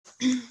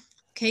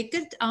Okay,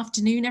 good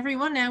afternoon,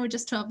 everyone. Now we're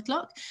just 12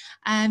 o'clock.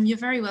 You're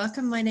very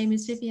welcome. My name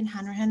is Vivian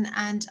Hanrahan,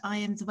 and I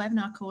am the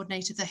webinar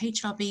coordinator of the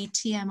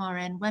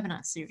HRB-TMRN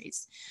webinar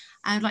series.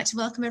 I'd like to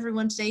welcome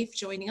everyone today for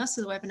joining us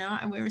for the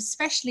webinar, and we're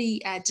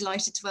especially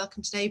delighted to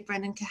welcome today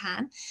Brennan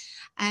Kahan.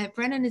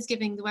 Brennan is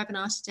giving the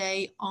webinar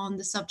today on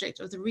the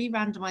subject of the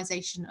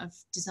re-randomisation of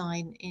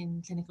design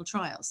in clinical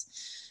trials.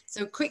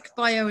 So quick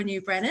bio on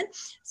you, Brennan.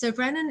 So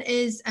Brennan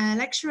is a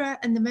lecturer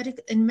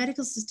in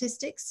medical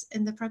statistics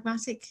in the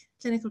Pragmatic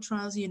Clinical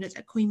Trials Unit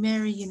at Queen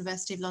Mary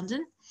University of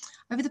London.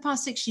 Over the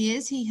past 6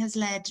 years, he has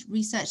led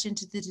research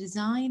into the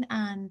design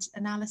and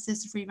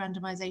analysis of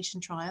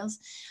re-randomisation trials.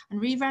 And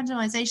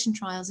re-randomisation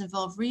trials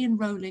involve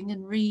re-enrolling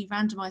and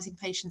re-randomising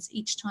patients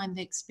each time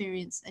they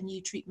experience a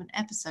new treatment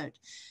episode.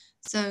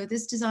 So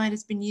this design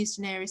has been used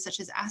in areas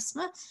such as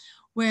asthma,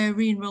 where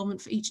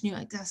re-enrollment for each new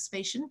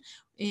exacerbation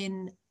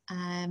in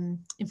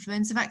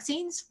influenza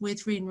vaccines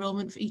with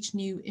re-enrollment for each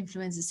new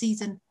influenza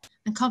season,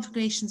 and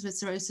complications with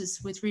cirrhosis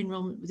with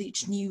re-enrollment with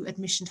each new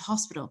admission to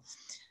hospital.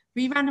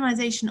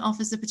 Re-randomisation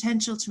offers the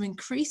potential to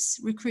increase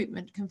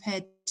recruitment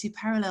compared to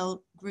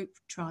parallel group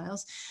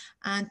trials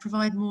and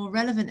provide more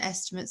relevant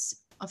estimates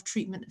of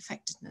treatment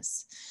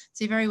effectiveness.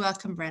 So you're very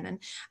welcome, Brennan.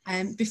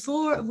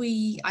 Before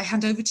I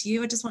hand over to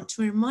you, I just want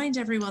to remind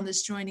everyone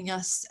that's joining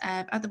us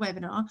at the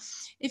webinar,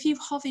 if you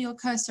hover your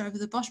cursor over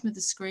the bottom of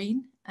the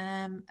screen,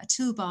 a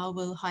toolbar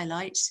will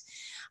highlight,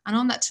 and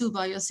on that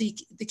toolbar you'll see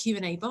the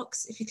Q&A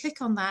box. If you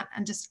click on that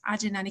and just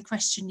add in any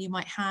question you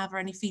might have or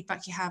any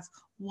feedback you have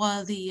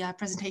while the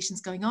presentation's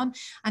going on,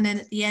 and then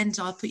at the end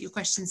I'll put your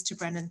questions to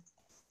Brennan.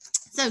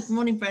 So good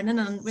morning, Brennan,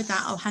 and with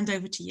that I'll hand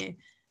over to you.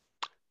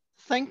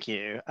 Thank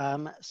you.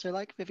 So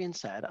like Vivian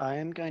said, I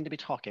am going to be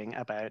talking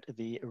about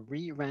the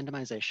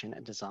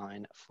re-randomization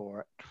design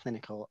for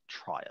clinical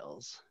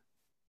trials.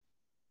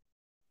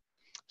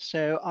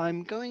 So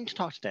I'm going to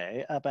talk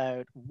today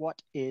about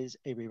what is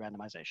a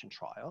re-randomization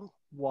trial,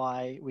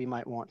 why we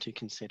might want to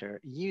consider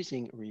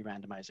using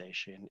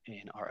re-randomization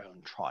in our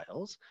own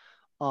trials.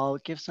 I'll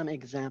give some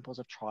examples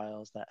of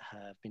trials that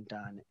have been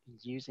done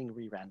using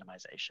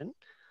re-randomization.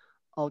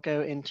 I'll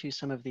go into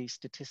some of the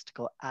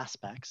statistical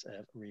aspects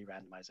of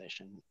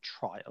re-randomization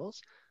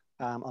trials.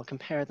 I'll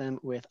compare them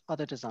with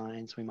other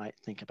designs we might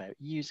think about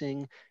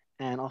using,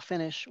 and I'll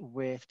finish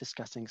with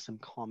discussing some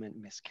common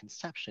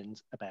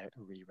misconceptions about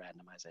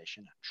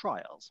re-randomization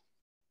trials.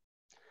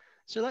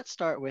 So let's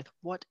start with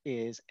what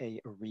is a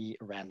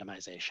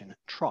re-randomization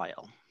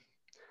trial?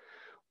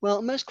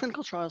 Well, most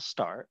clinical trials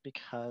start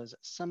because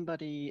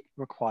somebody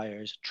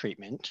requires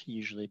treatment,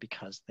 usually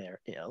because they're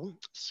ill.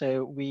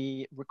 So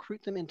we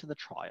recruit them into the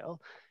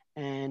trial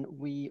and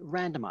we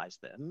randomize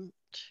them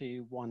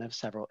to one of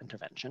several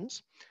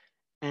interventions.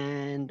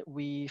 And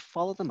we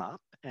follow them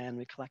up and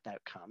we collect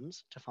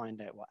outcomes to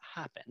find out what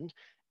happened.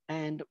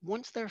 And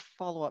once their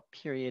follow-up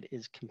period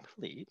is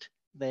complete,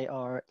 they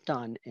are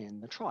done in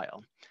the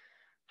trial.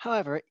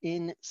 However,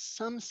 in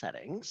some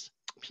settings,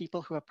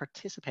 people who have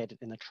participated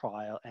in the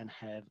trial and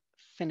have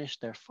finished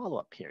their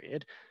follow-up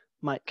period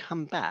might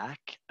come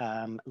back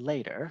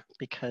later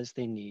because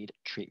they need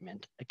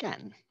treatment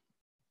again.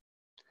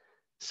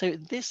 So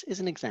this is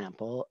an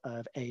example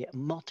of a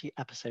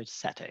multi-episode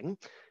setting,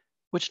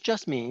 which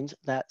just means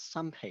that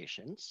some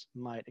patients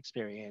might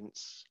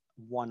experience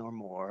one or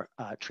more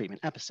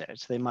treatment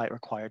episodes. They might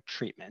require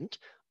treatment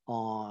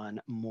on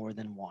more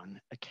than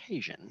one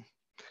occasion.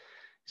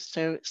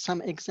 So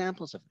some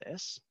examples of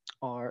this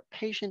are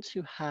patients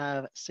who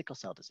have sickle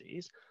cell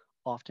disease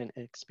often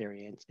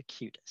experience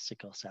acute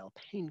sickle cell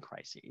pain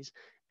crises.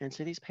 And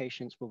so these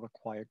patients will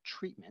require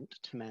treatment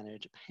to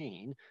manage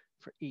pain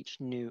for each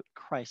new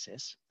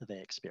crisis that they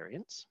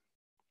experience.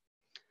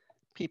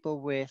 People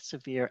with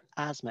severe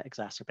asthma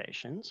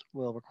exacerbations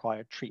will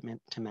require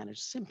treatment to manage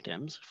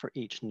symptoms for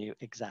each new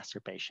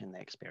exacerbation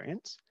they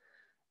experience.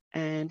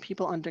 And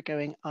people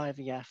undergoing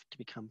IVF to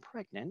become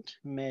pregnant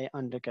may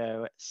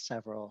undergo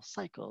several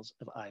cycles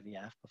of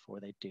IVF before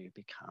they do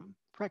become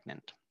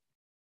pregnant.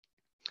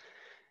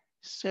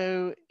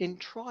 So in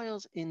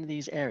trials in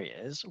these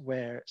areas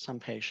where some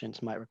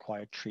patients might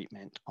require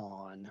treatment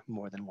on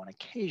more than one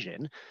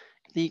occasion,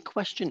 the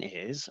question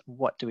is,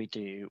 what do we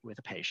do with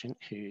a patient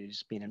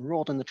who's been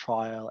enrolled in the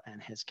trial and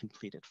has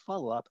completed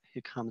follow-up who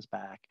comes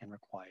back and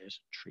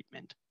requires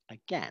treatment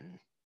again?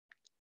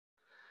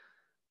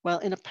 Well,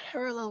 in a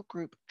parallel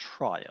group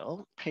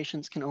trial,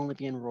 patients can only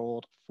be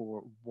enrolled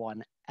for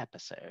one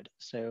episode.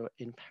 So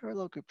in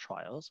parallel group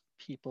trials,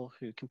 people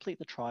who complete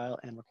the trial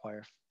and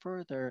require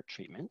further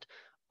treatment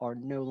are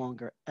no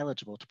longer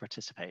eligible to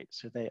participate,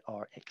 so they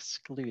are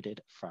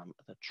excluded from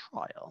the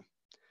trial.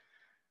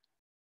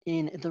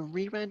 In the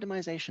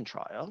re-randomization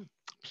trial,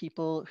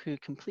 people who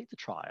complete the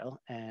trial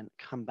and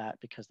come back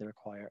because they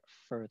require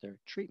further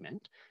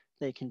treatment,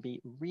 they can be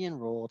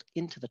re-enrolled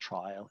into the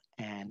trial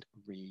and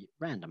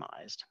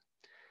re-randomized.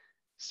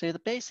 So the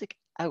basic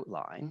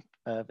outline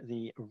of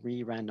the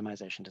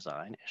re-randomization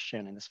design is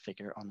shown in this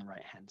figure on the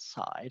right-hand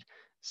side.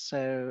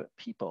 So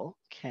people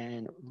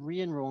can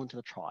re-enroll into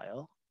the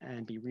trial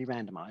and be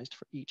re-randomized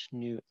for each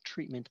new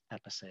treatment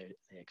episode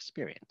they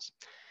experience.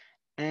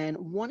 And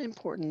one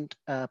important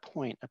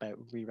point about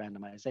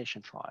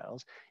re-randomization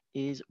trials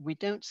is we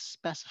don't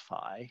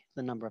specify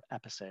the number of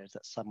episodes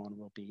that someone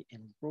will be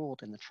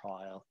enrolled in the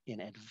trial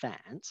in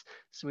advance.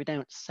 So we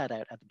don't set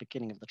out at the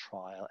beginning of the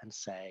trial and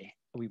say,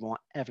 we want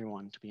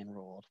everyone to be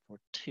enrolled for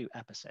 2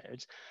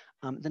 episodes.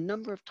 The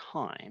number of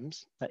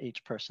times that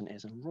each person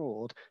is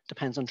enrolled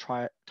depends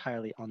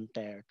entirely on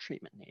their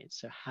treatment needs.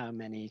 So how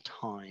many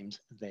times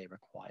they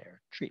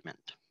require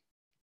treatment.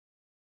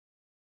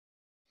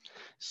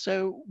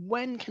 So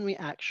when can we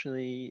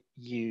actually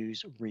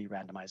use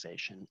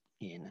re-randomization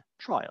in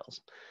trials?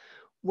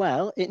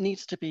 Well, it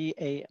needs to be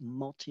a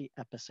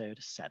multi-episode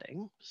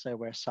setting, so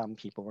where some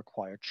people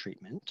require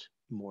treatment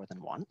more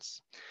than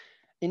once.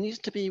 It needs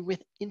to be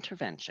with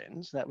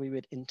interventions that we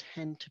would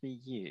intend to be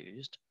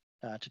used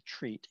to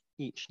treat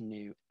each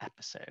new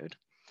episode.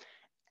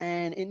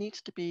 And it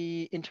needs to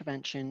be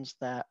interventions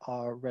that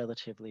are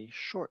relatively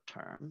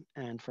short-term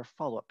and for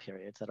follow-up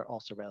periods that are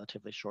also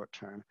relatively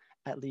short-term,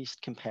 at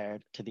least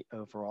compared to the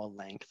overall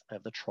length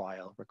of the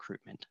trial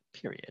recruitment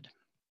period.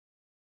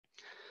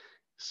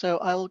 So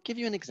I'll give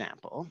you an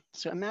example.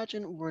 So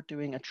imagine we're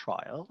doing a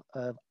trial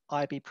of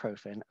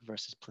ibuprofen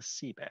versus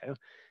placebo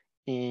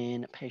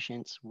in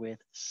patients with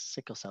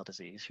sickle cell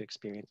disease who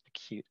experience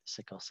acute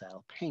sickle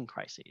cell pain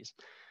crises.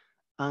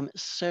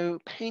 So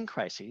pain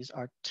crises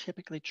are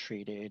typically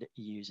treated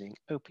using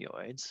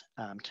opioids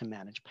to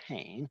manage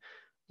pain,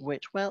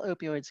 which, while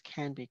opioids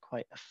can be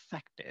quite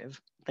effective,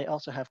 they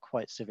also have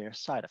quite severe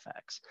side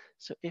effects.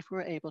 So if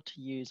we're able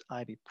to use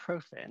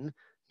ibuprofen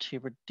to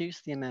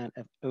reduce the amount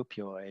of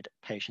opioid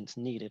patients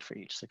needed for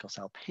each sickle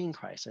cell pain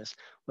crisis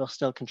while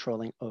still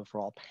controlling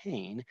overall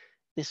pain,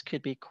 this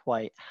could be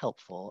quite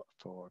helpful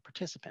for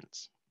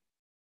participants.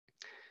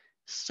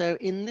 So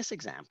in this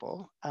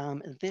example,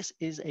 this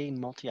is a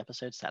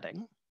multi-episode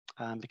setting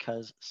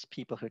because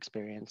people who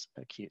experience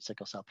acute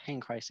sickle cell pain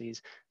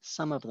crises,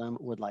 some of them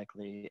would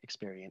likely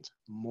experience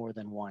more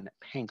than one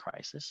pain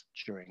crisis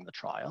during the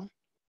trial.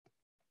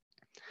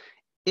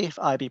 If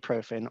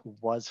ibuprofen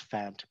was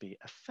found to be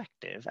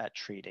effective at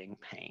treating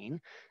pain,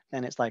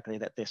 then it's likely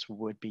that this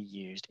would be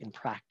used in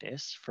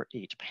practice for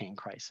each pain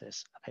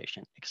crisis a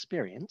patient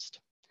experienced.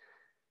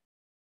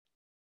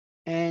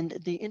 And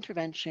the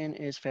intervention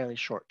is fairly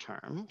short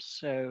term.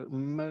 So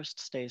most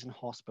stays in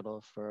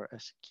hospital for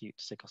acute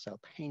sickle cell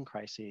pain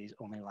crises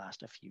only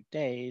last a few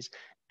days,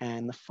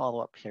 and the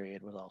follow-up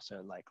period will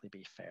also likely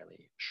be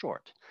fairly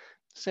short.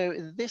 So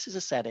this is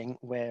a setting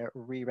where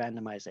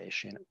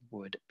re-randomization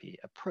would be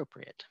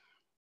appropriate.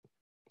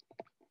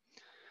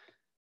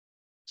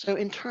 So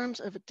in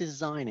terms of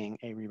designing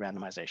a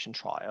re-randomization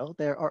trial,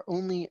 there are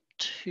only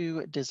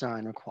 2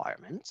 design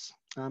requirements.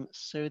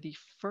 So the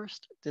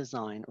first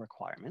design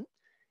requirement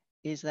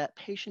is that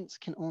patients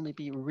can only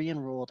be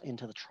re-enrolled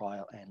into the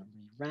trial and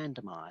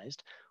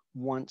re-randomized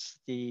once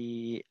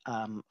the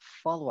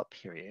follow-up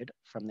period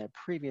from their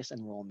previous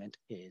enrollment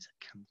is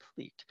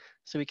complete.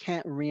 So we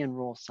can't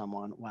re-enroll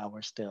someone while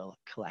we're still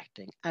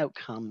collecting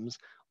outcomes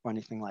or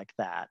anything like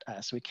that.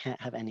 So we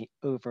can't have any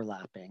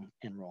overlapping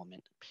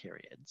enrollment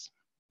periods.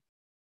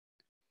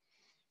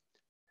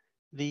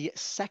 The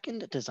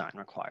second design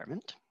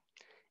requirement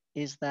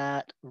is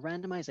that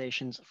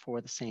randomizations for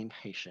the same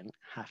patient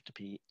have to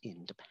be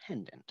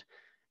independent.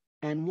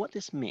 And what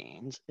this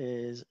means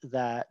is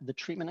that the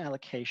treatment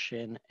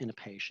allocation in a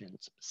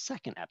patient's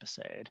second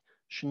episode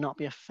should not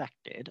be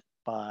affected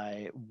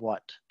by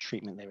what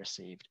treatment they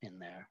received in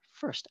their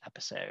first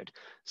episode.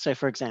 So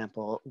for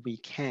example, we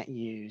can't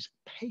use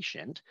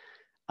patient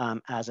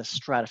as a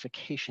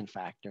stratification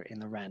factor in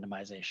the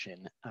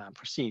randomization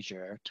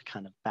procedure to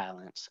kind of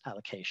balance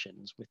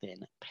allocations within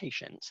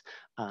patients.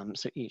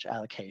 So each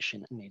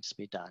allocation needs to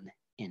be done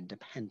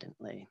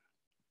independently.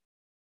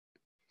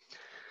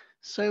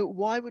 So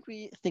why would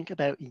we think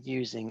about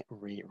using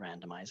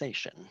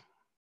re-randomization?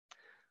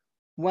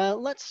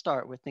 Well, let's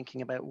start with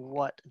thinking about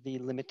what the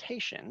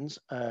limitations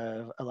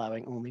of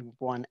allowing only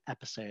 1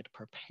 episode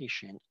per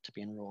patient to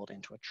be enrolled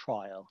into a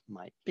trial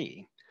might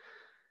be.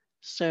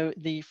 So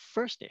the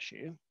first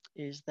issue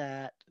is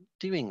that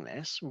doing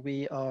this,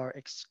 we are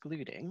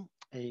excluding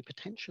a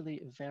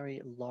potentially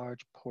very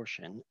large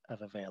portion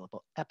of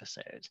available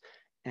episodes.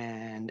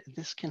 And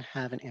this can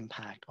have an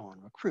impact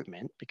on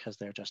recruitment because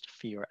there are just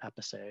fewer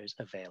episodes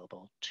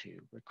available to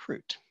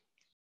recruit.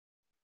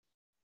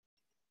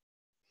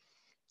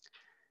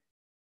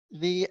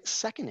 The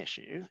second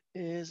issue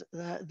is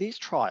that these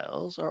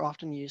trials are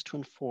often used to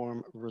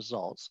inform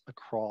results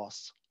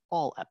across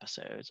all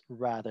episodes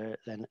rather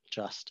than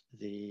just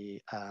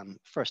the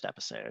first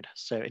episode,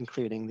 so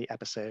including the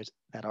episodes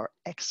that are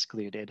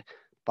excluded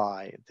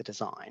by the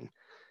design.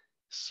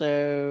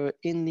 So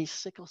in the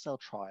sickle cell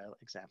trial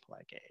example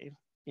I gave,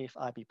 if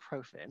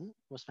ibuprofen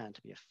was found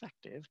to be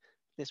effective,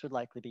 this would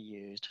likely be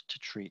used to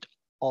treat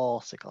all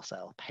sickle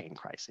cell pain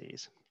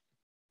crises.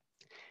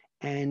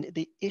 And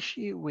the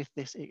issue with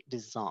this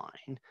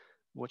design,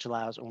 which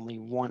allows only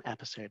 1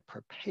 episode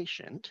per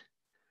patient,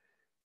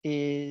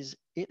 is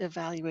it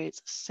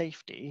evaluates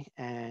safety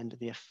and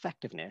the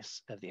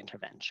effectiveness of the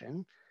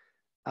intervention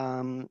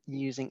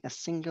using a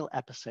single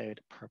episode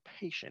per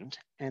patient,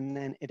 and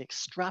then it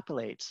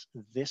extrapolates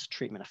this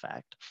treatment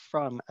effect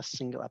from a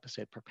single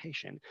episode per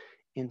patient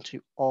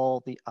into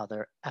all the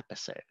other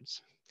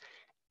episodes.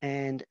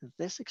 And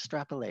this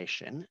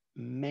extrapolation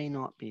may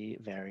not be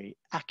very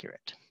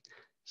accurate.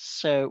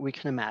 So we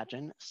can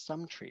imagine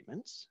some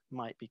treatments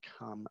might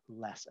become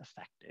less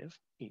effective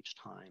each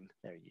time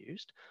they're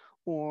used,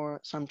 or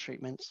some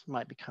treatments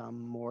might become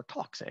more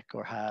toxic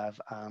or have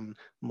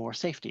more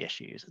safety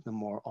issues the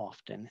more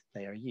often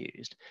they are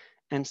used.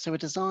 And so a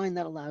design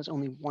that allows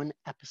only one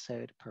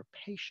episode per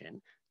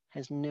patient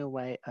has no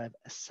way of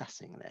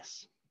assessing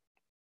this.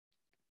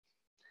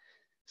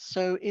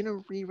 So in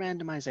a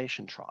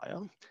re-randomization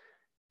trial,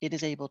 it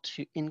is able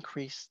to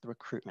increase the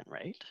recruitment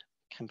rate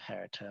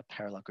compared to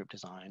parallel group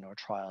design or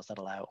trials that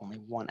allow only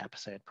one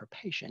episode per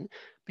patient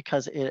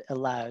because it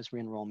allows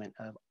re-enrollment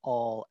of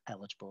all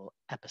eligible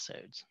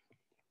episodes.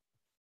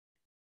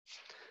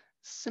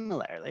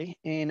 Similarly,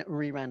 in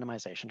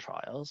re-randomization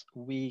trials,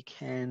 we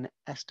can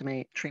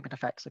estimate treatment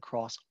effects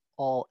across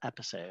all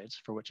episodes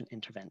for which an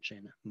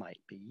intervention might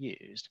be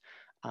used.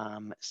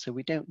 So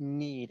we don't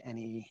need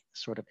any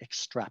sort of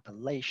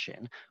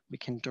extrapolation. We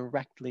can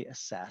directly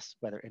assess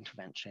whether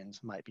interventions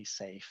might be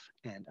safe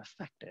and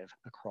effective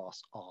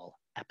across all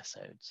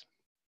episodes.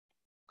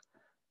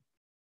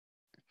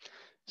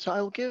 So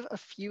I will give a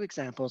few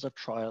examples of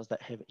trials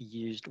that have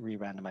used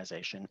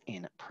re-randomization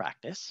in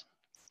practice.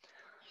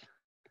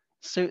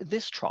 So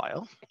this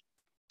trial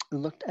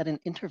looked at an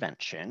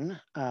intervention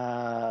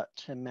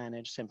to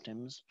manage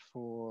symptoms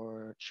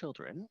for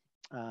children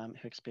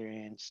who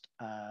experienced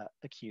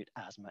acute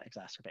asthma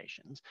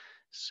exacerbations.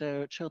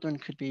 So children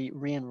could be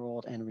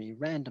re-enrolled and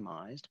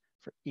re-randomized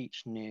for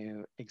each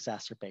new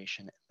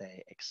exacerbation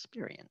they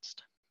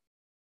experienced.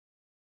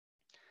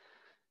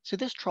 So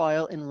this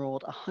trial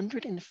enrolled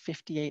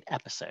 158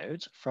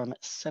 episodes from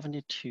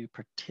 72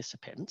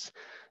 participants.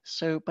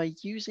 So by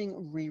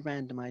using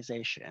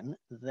re-randomization,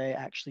 they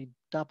actually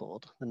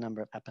doubled the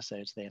number of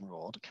episodes they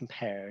enrolled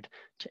compared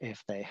to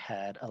if they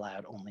had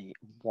allowed only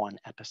one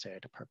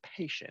episode per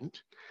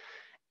patient.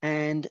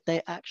 And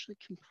they actually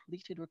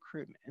completed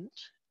recruitment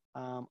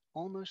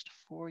almost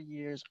 4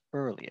 years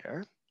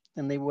earlier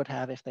than they would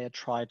have if they had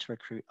tried to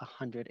recruit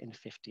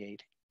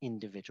 158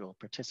 individual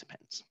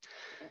participants.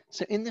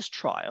 So in this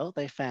trial,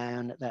 they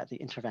found that the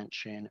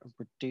intervention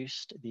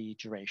reduced the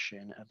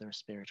duration of the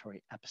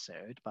respiratory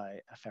episode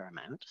by a fair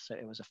amount, so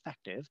it was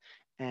effective,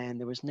 and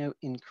there was no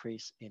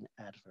increase in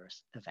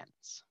adverse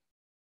events.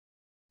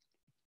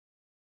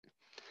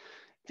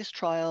 This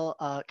trial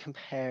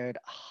compared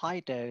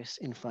high-dose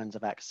influenza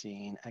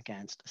vaccine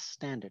against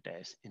standard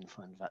dose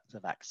influenza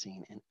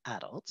vaccine in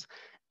adults.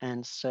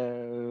 And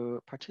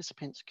so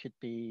participants could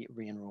be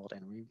re-enrolled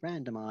and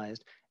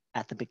re-randomized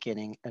at the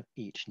beginning of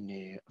each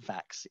new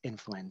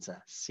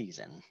influenza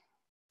season.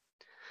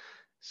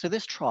 So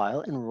this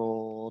trial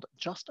enrolled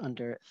just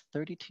under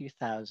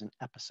 32,000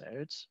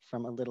 episodes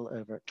from a little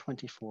over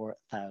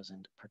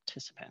 24,000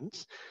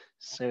 participants.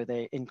 So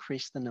they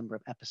increased the number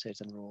of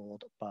episodes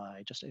enrolled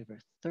by just over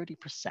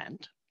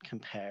 30%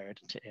 compared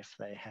to if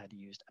they had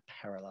used a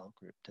parallel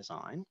group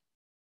design.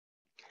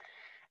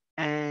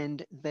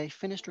 And they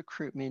finished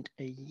recruitment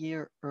a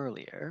year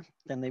earlier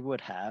than they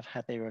would have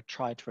had they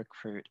tried to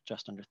recruit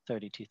just under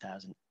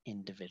 32,000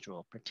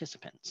 individual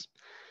participants.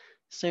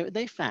 So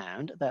they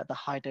found that the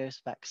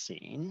high-dose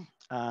vaccine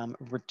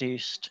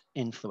reduced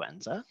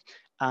influenza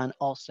and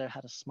also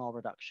had a small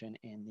reduction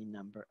in the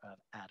number of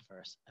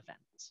adverse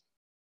events.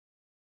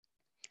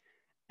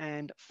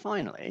 And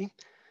finally,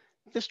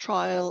 this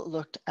trial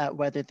looked at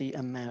whether the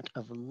amount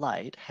of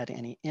light had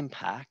any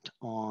impact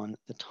on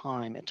the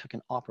time it took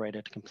an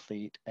operator to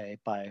complete a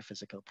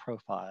biophysical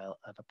profile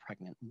of a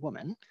pregnant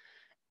woman.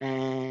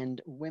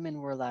 And women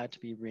were allowed to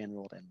be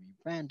re-enrolled and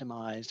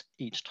re-randomized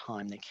each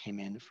time they came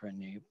in for a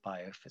new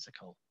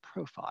biophysical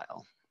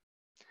profile.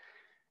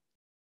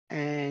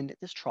 And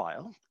this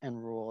trial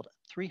enrolled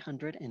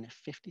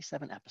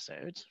 357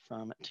 episodes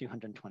from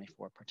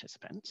 224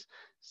 participants,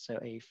 so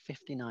a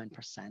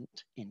 59%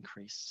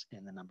 increase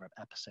in the number of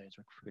episodes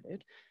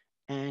recruited.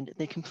 And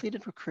they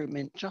completed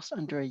recruitment just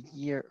under a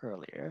year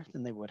earlier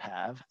than they would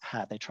have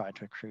had they tried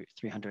to recruit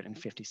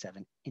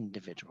 357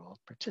 individual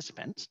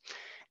participants.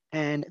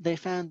 And they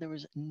found there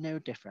was no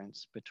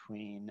difference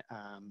between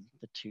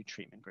the two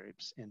treatment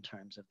groups in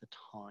terms of the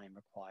time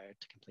required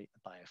to complete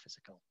the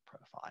biophysical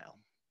profile.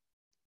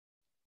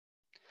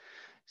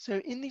 So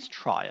in these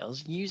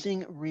trials,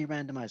 using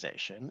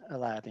re-randomization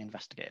allowed the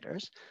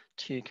investigators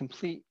to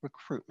complete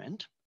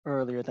recruitment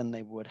earlier than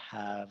they would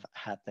have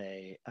had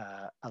they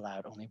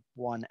allowed only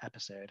one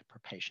episode per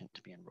patient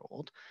to be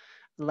enrolled,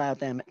 allowed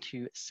them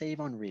to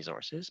save on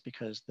resources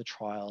because the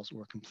trials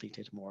were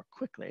completed more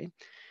quickly,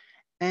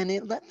 and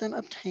it let them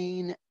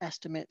obtain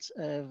estimates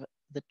of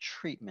the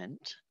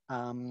treatment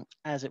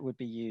as it would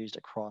be used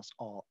across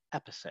all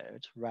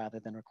episodes rather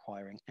than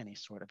requiring any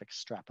sort of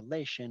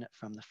extrapolation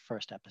from the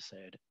first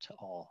episode to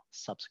all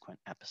subsequent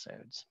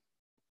episodes.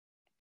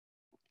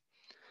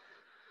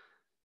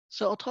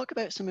 So I'll talk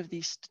about some of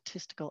the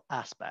statistical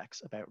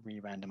aspects about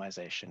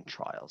re-randomization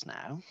trials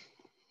now.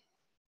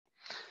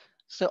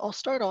 So I'll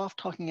start off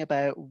talking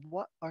about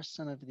what are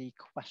some of the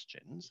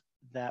questions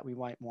that we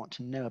might want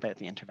to know about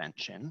the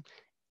intervention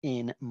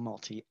in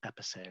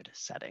multi-episode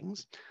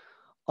settings.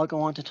 I'll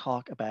go on to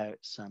talk about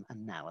some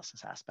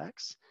analysis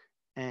aspects,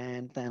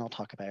 and then I'll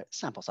talk about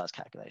sample size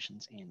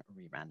calculations in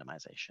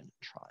re-randomization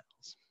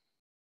trials.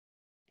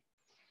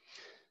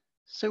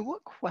 So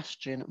what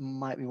question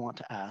might we want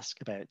to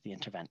ask about the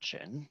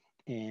intervention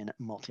in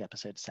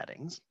multi-episode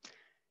settings?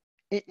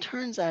 It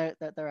turns out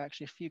that there are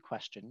actually a few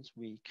questions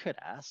we could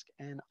ask,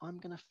 and I'm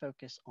going to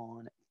focus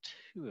on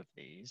two of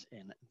these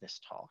in this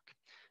talk.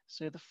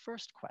 So the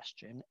first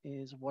question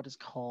is what is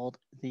called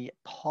the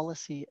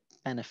policy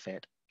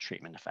benefit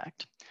treatment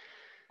effect.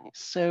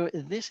 So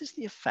this is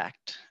the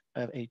effect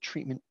of a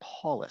treatment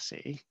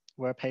policy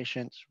where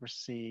patients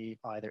receive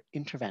either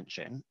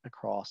intervention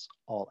across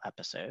all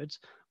episodes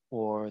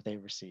or they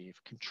receive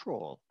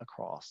control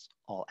across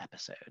all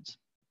episodes.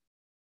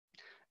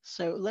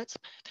 So let's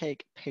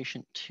take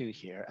patient 2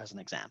 here as an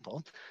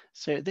example.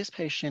 So this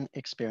patient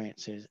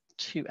experiences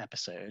 2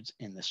 episodes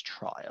in this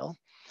trial.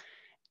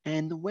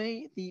 And the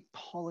way the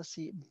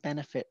policy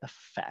benefit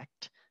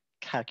effect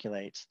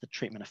calculates the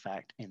treatment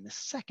effect in the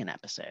second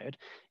episode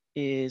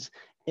is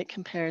it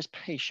compares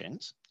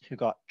patients who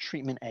got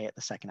treatment A at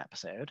the second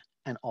episode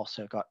and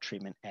also got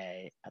treatment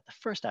A at the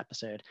first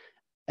episode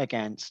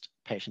against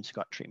patients who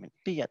got treatment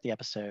B at the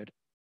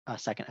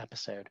second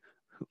episode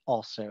who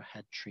also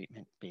had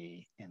treatment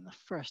B in the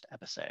first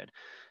episode.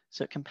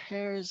 So it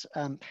compares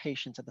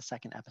patients at the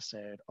second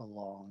episode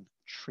along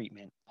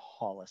treatment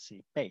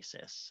policy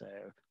basis. So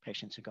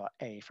patients who got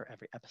A for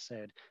every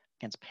episode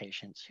against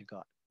patients who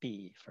got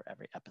B for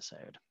every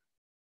episode.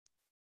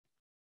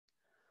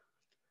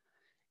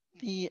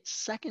 The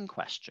second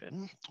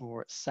question,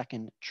 or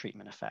second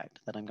treatment effect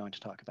that I'm going to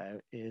talk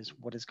about is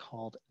what is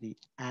called the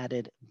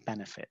added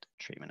benefit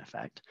treatment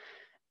effect.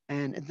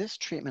 And this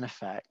treatment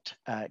effect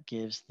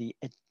gives the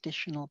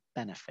additional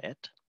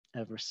benefit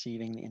of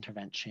receiving the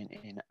intervention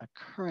in a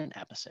current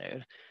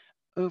episode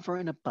over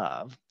and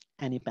above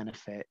any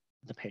benefit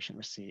the patient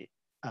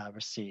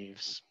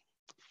receives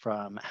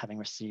from having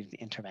received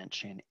the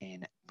intervention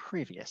in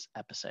previous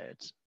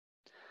episodes.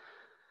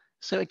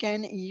 So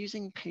again,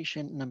 using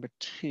patient number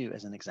 2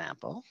 as an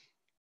example,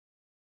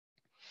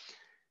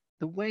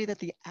 the way that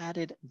the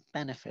added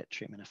benefit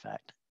treatment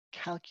effect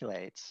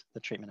calculates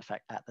the treatment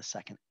effect at the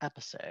second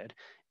episode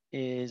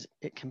is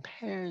it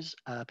compares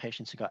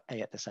patients who got A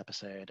at this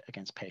episode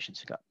against patients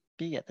who got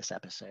B at this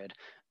episode,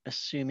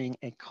 assuming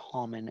a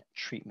common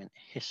treatment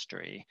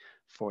history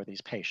for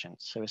these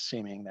patients. So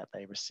assuming that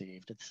they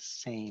received the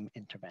same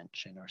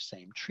intervention or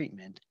same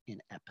treatment in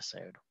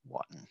episode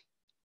 1.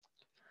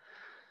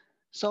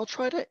 So I'll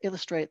try to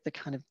illustrate the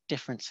kind of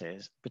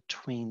differences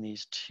between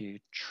these two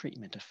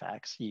treatment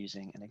effects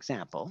using an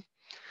example.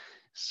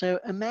 So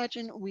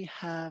imagine we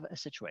have a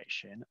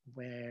situation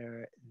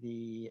where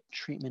the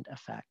treatment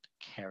effect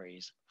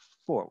carries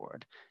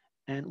forward.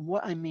 And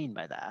what I mean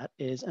by that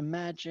is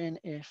imagine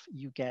if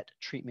you get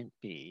treatment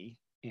B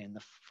in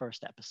the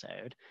first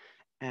episode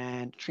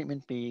and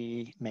treatment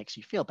B makes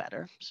you feel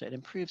better. So it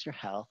improves your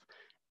health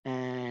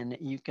and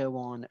you go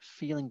on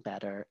feeling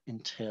better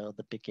until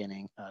the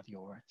beginning of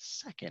your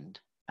second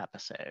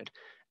episode.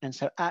 And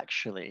so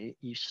actually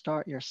you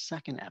start your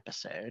second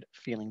episode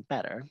feeling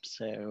better,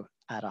 so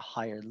at a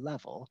higher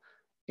level,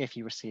 if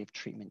you receive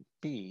treatment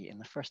B in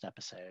the first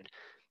episode,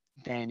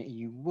 than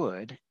you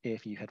would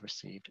if you had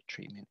received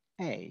treatment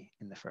A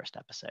in the first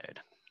episode.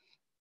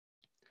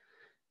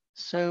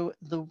 So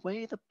the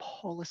way the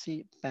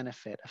policy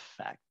benefit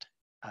effect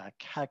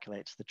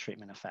calculates the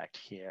treatment effect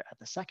here at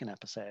the second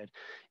episode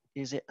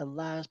is it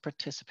allows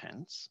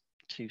participants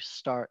to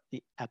start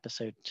the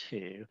episode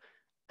 2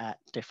 at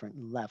different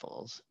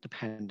levels,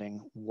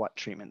 depending what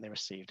treatment they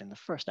received in the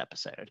first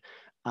episode.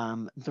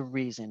 The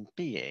reason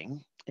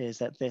being is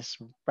that this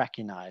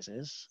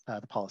recognizes,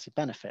 the policy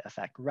benefit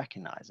effect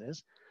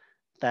recognizes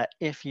that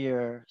if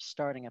you're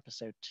starting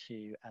episode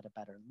 2 at a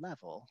better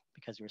level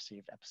because you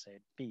received episode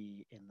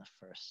B in the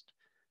first,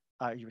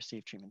 you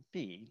received treatment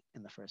B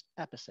in the first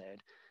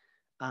episode,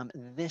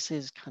 this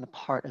is kind of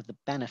part of the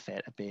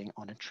benefit of being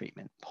on a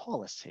treatment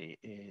policy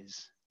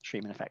is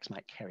treatment effects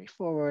might carry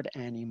forward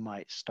and you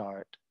might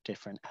start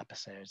different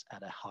episodes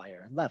at a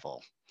higher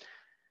level.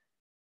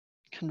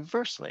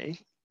 Conversely,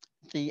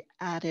 the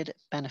added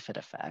benefit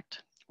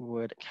effect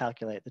would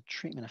calculate the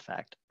treatment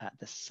effect at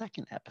the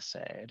second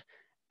episode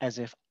as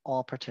if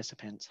all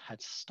participants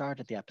had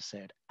started the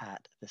episode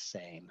at the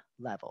same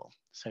level,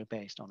 so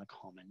based on a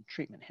common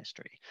treatment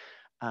history.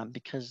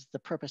 Because the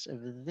purpose of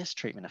this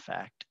treatment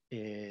effect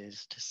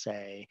is to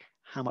say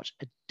how much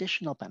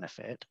additional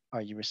benefit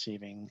are you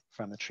receiving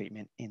from the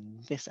treatment in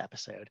this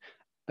episode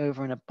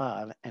over and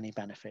above any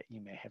benefit you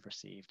may have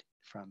received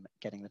from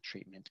getting the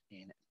treatment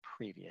in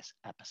previous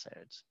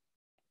episodes.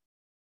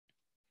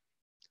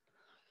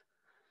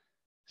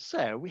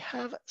 So we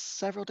have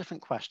several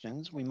different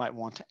questions we might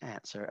want to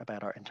answer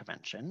about our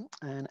intervention,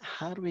 and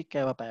how do we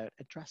go about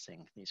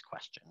addressing these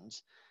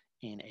questions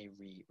in a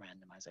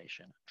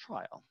re-randomization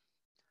trial?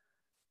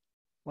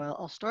 Well,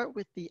 I'll start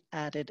with the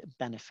added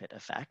benefit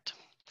effect.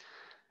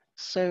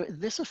 So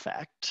this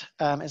effect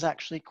is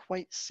actually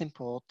quite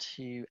simple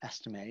to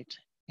estimate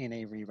in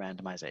a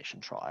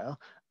re-randomization trial.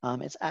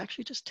 It's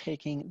actually just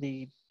taking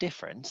the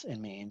difference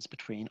in means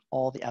between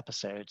all the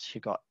episodes who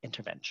got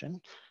intervention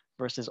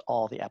versus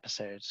all the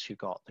episodes who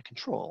got the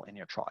control in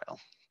your trial.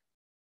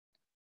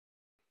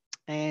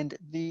 And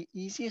the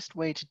easiest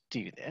way to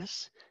do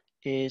this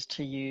is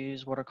to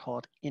use what are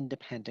called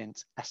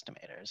independence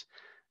estimators.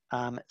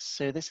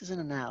 So this is an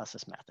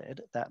analysis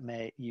method that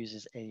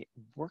uses a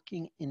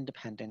working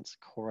independence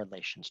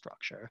correlation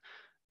structure,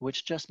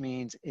 which just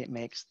means it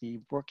makes the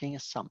working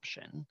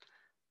assumption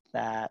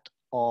that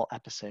all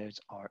episodes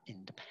are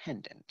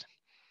independent.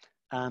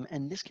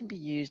 And this can be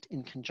used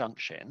in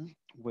conjunction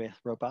with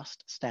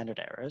robust standard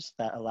errors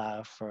that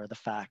allow for the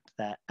fact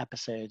that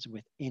episodes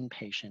within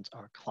patients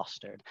are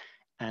clustered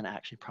and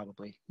actually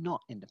probably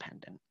not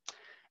independent.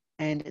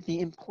 And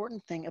the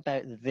important thing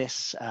about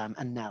this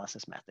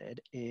analysis method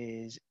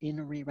is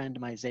in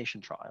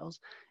re-randomization trials,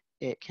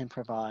 it can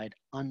provide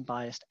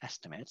unbiased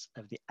estimates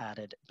of the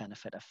added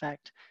benefit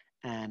effect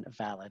and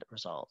valid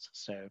results,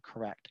 so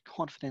correct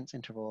confidence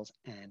intervals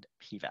and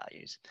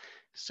p-values.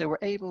 So we're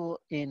able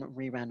in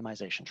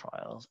re-randomization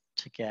trials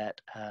to get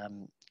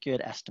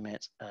good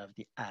estimates of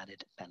the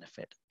added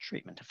benefit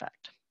treatment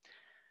effect.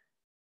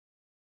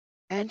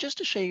 And just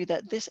to show you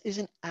that this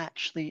isn't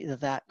actually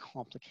that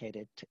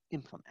complicated to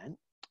implement,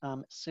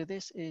 so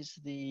this is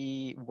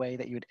the way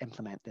that you would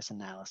implement this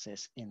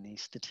analysis in the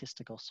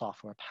statistical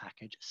software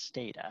package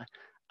Stata.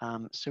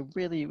 So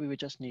really, we would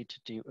just need to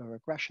do a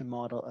regression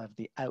model of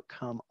the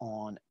outcome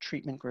on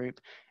treatment group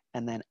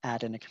and then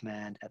add in a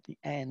command at the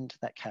end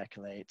that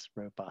calculates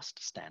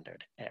robust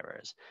standard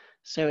errors.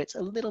 So it's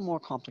a little more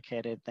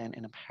complicated than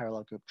in a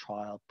parallel group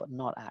trial, but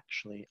not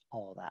actually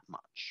all that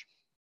much.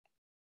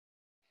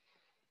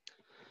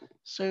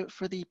 So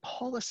for the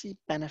policy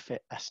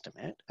benefit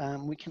estimate,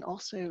 we can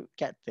also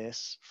get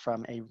this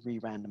from a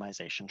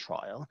re-randomization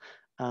trial.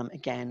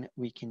 Again,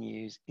 we can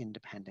use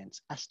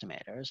independence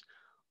estimators,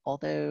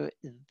 although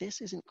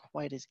this isn't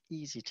quite as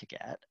easy to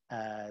get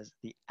as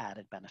the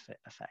added benefit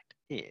effect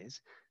is.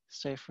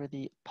 So for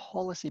the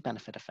policy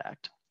benefit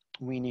effect,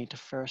 we need to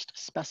first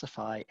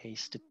specify a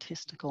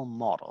statistical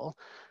model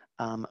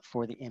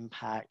for the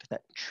impact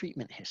that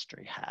treatment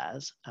history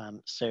has.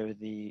 So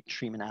the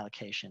treatment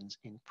allocations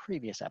in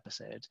previous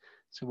episodes.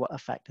 So what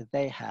effect do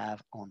they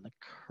have on the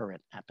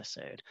current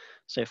episode?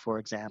 So for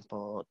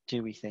example,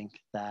 do we think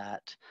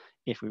that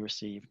if we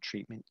receive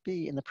treatment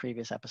B in the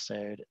previous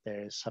episode,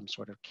 there's some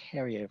sort of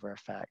carryover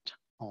effect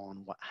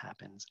on what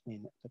happens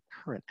in the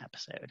current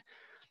episode?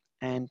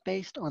 And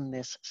based on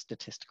this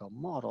statistical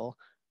model,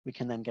 we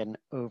can then get an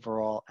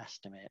overall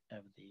estimate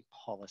of the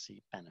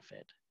policy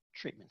benefit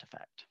treatment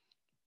effect.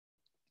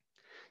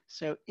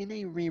 So in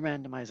a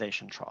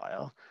re-randomization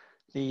trial,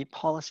 the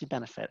policy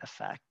benefit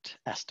effect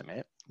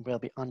estimate will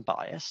be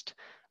unbiased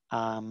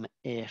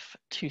if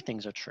two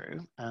things are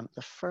true.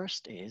 The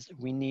first is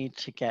we need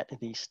to get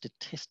the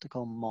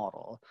statistical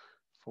model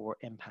for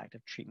impact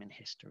of treatment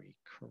history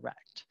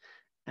correct.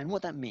 And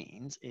what that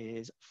means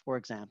is, for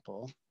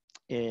example,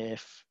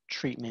 if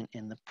treatment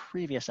in the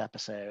previous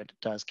episode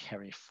does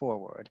carry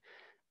forward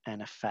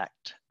and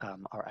affect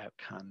our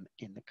outcome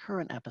in the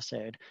current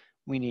episode,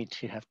 we need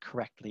to have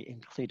correctly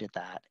included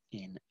that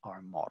in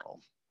our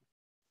model.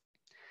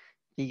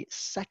 The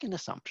second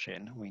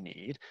assumption we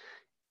need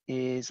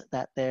is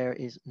that there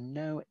is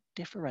no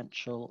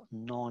differential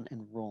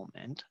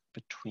non-enrollment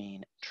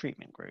between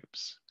treatment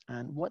groups.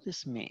 And what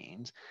this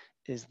means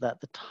is that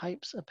the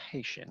types of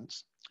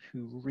patients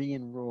who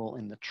re-enroll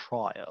in the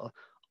trial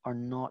are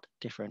not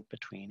different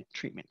between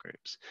treatment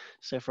groups.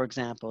 So for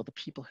example, the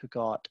people who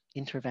got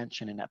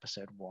intervention in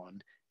episode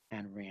 1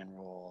 and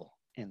re-enroll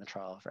in the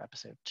trial for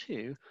episode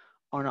 2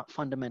 are not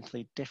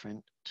fundamentally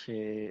different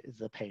to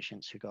the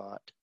patients who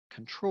got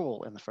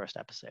control in the first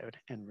episode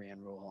and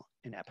re-enroll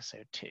in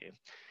episode 2.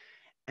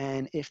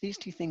 And if these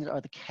two things are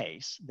the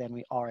case, then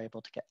we are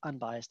able to get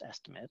unbiased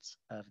estimates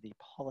of the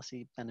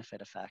policy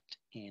benefit effect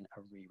in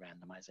a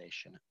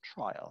re-randomization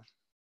trial.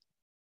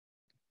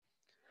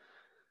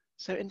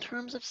 So in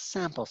terms of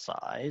sample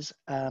size,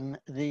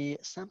 the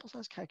sample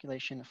size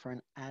calculation for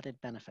an added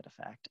benefit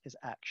effect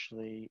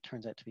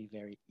turns out to be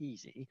very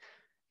easy.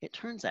 It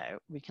turns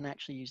out we can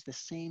actually use the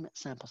same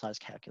sample size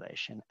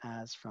calculation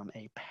as from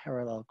a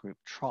parallel group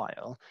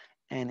trial,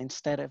 and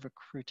instead of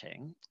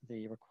recruiting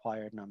the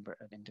required number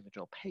of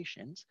individual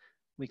patients,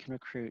 we can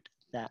recruit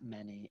that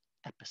many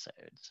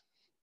episodes.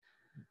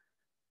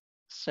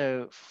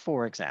 So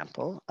for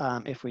example,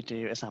 if we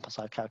do a sample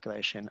size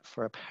calculation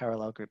for a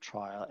parallel group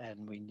trial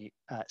and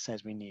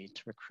says we need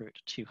to recruit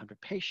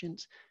 200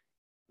 patients,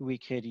 we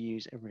could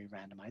use a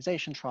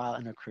re-randomization trial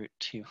and recruit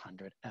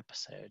 200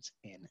 episodes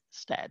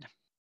instead.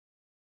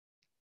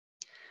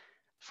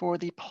 For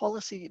the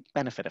policy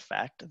benefit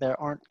effect, there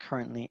aren't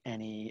currently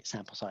any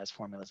sample size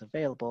formulas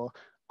available,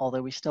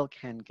 although we still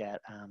can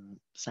get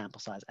sample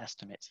size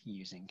estimates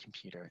using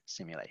computer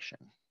simulation.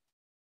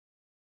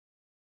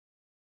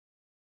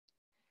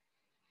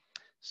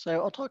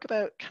 So I'll talk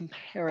about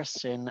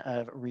comparison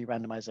of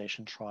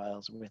re-randomization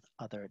trials with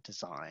other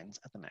designs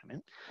at the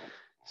moment.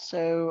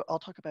 So I'll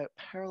talk about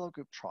parallel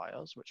group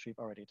trials, which we've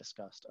already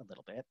discussed a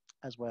little bit,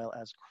 as well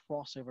as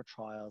crossover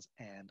trials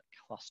and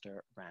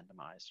cluster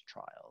randomized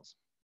trials.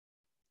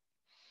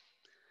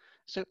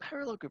 So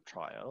parallel group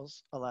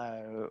trials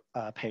allow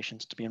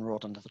patients to be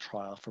enrolled into the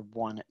trial for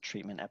one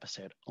treatment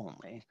episode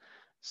only.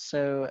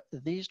 So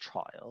these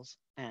trials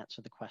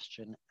answer the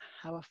question,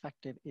 how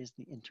effective is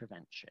the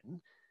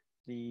intervention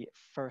the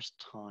first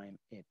time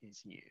it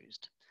is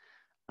used?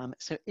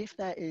 So if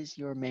that is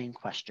your main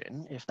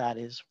question, if that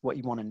is what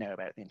you want to know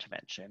about the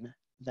intervention,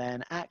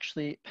 then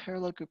actually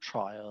parallel group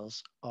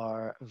trials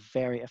are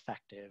very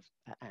effective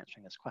at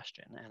answering this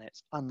question, and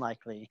it's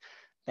unlikely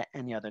that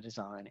any other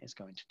design is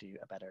going to do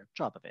a better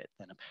job of it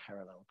than a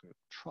parallel group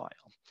trial.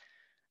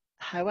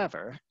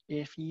 However,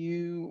 if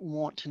you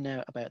want to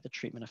know about the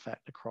treatment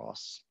effect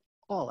across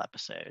all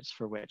episodes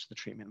for which the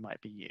treatment might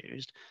be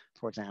used,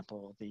 for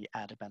example, the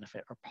added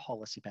benefit or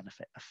policy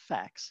benefit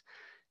effects,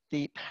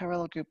 the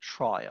parallel group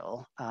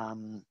trial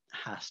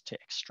has to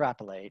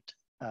extrapolate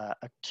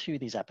to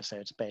these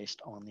episodes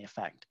based on the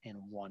effect in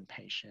one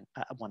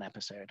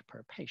episode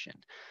per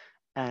patient.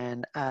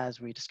 And as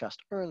we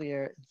discussed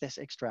earlier, this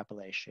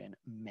extrapolation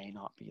may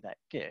not be that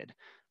good.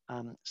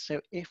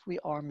 So if we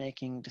are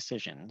making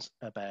decisions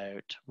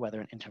about whether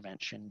an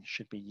intervention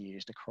should be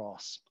used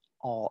across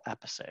all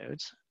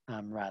episodes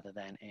rather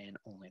than in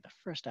only the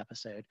first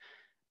episode,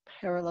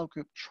 parallel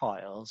group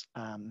trials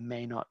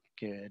may not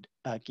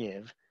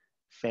give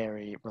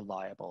very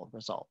reliable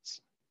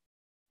results.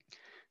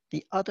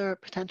 The other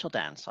potential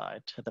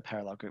downside to the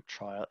parallel group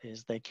trial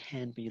is they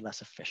can be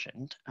less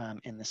efficient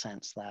in the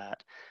sense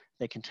that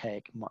they can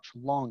take much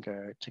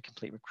longer to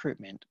complete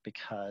recruitment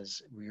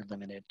because we're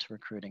limited to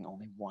recruiting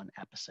only one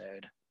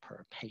episode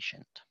per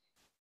patient.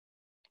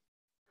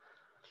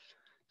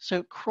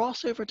 So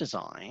crossover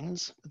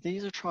designs,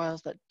 these are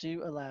trials that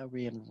do allow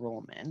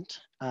re-enrollment.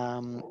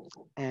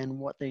 And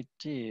what they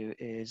do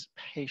is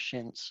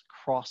patients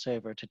cross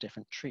over to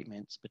different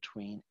treatments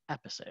between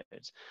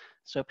episodes.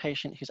 So a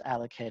patient who's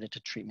allocated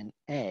to treatment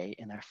A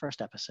in their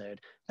first episode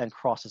then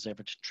crosses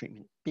over to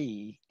treatment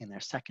B in their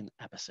second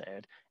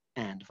episode,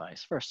 and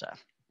vice versa.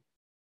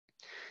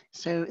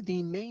 So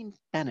the main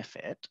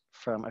benefit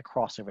from a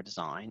crossover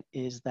design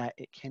is that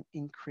it can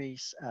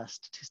increase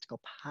statistical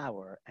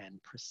power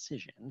and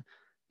precision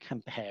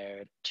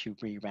compared to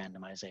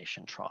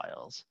re-randomization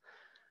trials,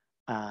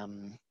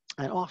 and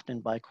often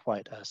by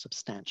quite a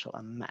substantial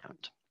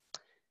amount.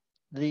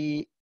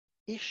 The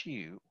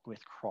issue with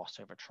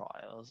crossover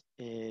trials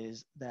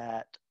is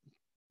that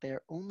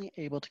they're only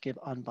able to give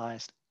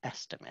unbiased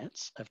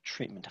estimates of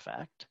treatment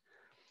effect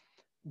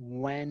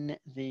when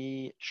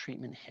the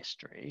treatment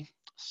history,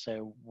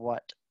 so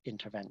what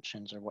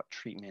interventions or what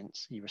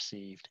treatments you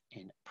received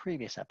in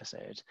previous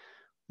episodes,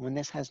 when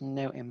this has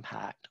no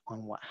impact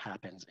on what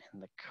happens in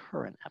the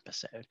current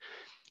episode.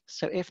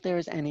 So if there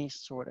is any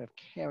sort of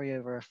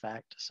carryover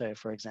effect, so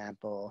for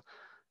example,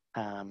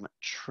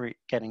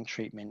 getting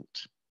treatment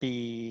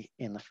B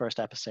in the first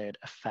episode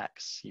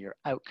affects your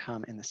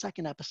outcome in the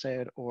second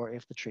episode, or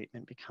if the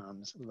treatment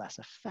becomes less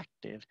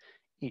effective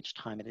each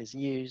time it is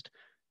used,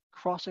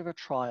 crossover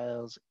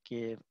trials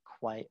give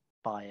quite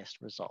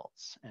biased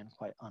results and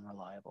quite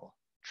unreliable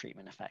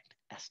treatment effect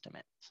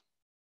estimates.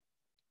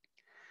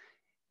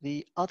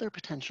 The other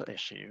potential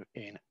issue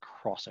in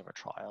crossover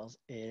trials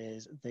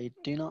is they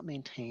do not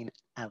maintain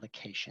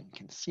allocation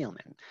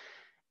concealment.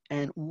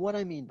 And what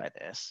I mean by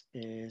this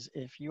is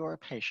if you're a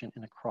patient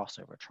in a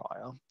crossover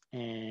trial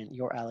and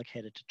you're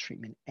allocated to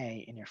treatment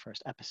A in your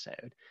first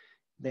episode,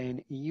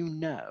 then you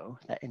know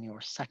that in your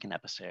second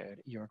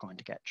episode, you're going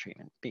to get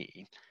treatment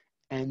B.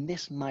 And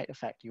this might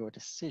affect your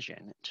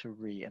decision to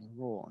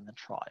re-enroll in the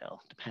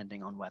trial,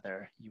 depending on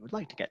whether you would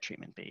like to get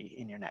treatment B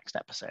in your next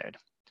episode.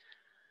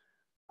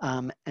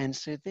 And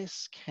so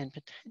this can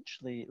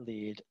potentially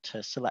lead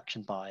to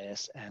selection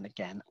bias and,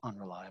 again,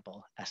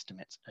 unreliable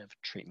estimates of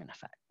treatment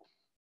effect.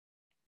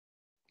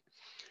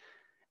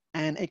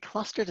 And a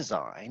cluster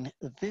design,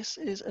 this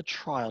is a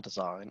trial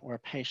design where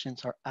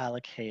patients are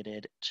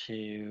allocated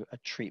to a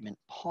treatment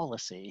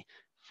policy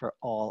for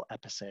all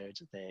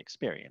episodes they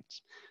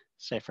experience.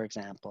 So for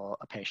example,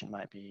 a patient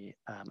might be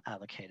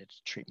allocated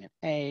to treatment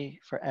A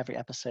for every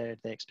episode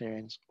they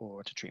experience,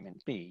 or to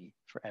treatment B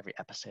for every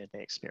episode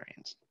they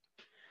experience.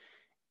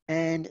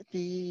 And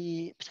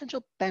the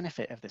potential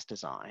benefit of this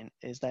design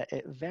is that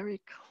it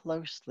very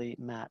closely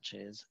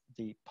matches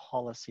the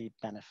policy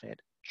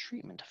benefit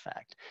treatment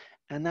effect.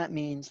 And that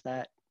means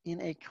that in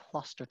a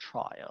cluster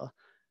trial,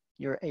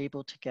 you're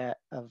able to get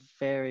a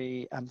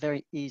very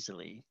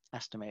easily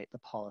estimate the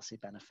policy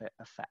benefit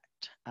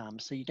effect.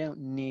 So you don't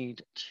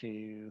need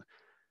to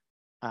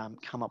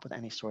come up with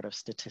any sort of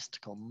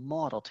statistical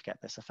model to get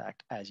this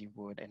effect as you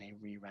would in a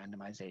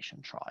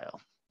re-randomization trial.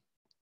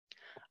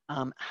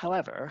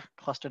 However,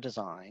 cluster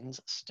designs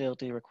still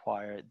do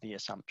require the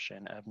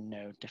assumption of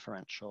no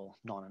differential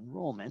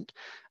non-enrollment,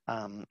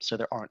 so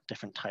there aren't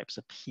different types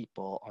of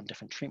people on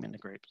different treatment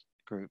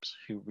groups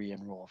who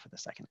re-enroll for the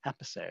second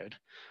episode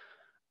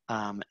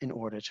in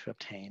order to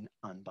obtain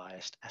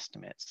unbiased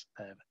estimates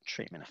of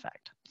treatment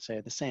effect. So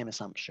the same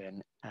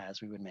assumption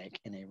as we would make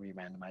in a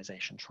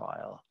re-randomization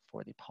trial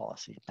for the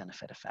policy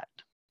benefit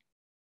effect.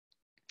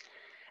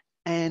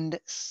 And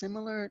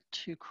similar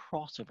to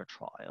crossover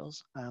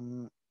trials,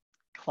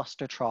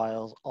 cluster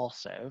trials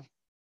also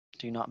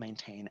do not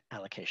maintain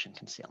allocation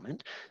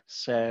concealment.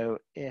 So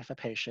if a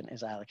patient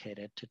is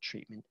allocated to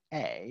treatment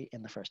A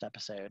in the first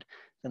episode,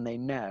 then they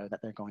know that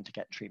they're going to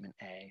get treatment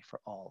A for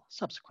all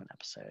subsequent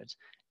episodes,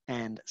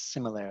 and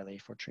similarly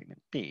for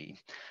treatment B.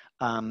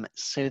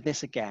 So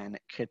this again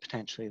could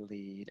potentially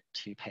lead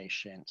to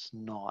patients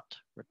not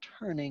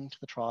returning to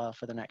the trial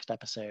for the next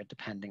episode,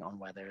 depending on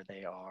whether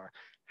they are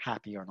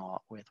happy or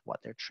not with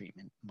what their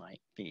treatment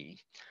might be.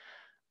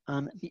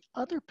 The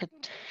other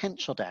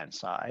potential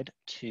downside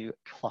to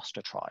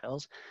cluster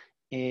trials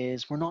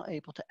is we're not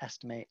able to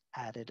estimate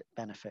added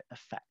benefit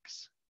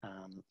effects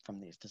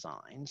from these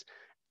designs.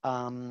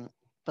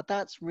 But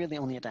that's really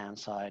only a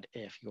downside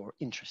if you're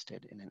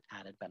interested in an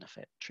added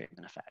benefit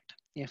treatment effect.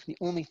 If the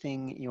only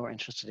thing you're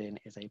interested in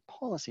is a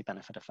policy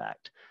benefit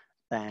effect,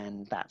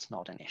 then that's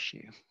not an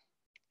issue.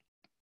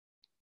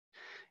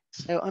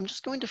 So I'm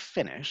just going to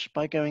finish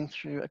by going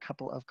through a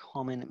couple of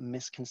common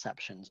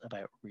misconceptions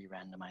about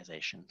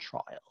re-randomization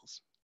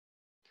trials.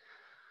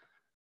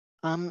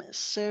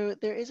 So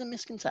there is a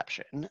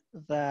misconception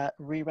that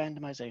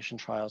re-randomization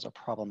trials are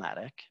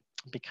problematic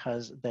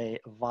because they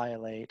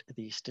violate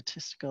the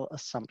statistical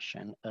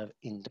assumption of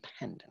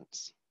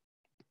independence.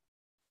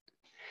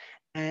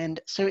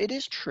 And so it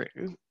is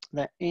true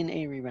that in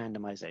a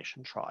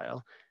re-randomization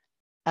trial,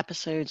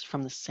 episodes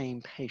from the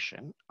same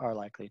patient are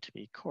likely to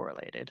be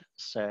correlated.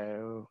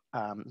 So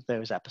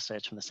those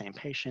episodes from the same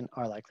patient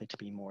are likely to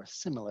be more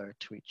similar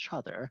to each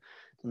other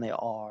than they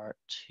are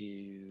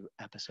to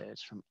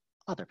episodes from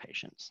other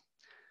patients.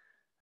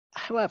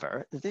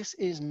 However, this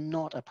is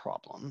not a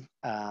problem.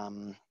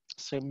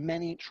 So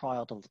many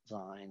trial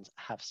designs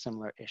have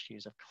similar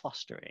issues of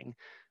clustering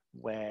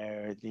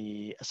where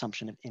the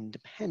assumption of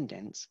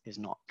independence is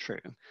not true.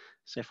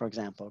 So for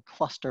example,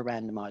 cluster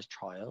randomized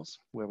trials,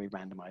 where we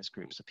randomize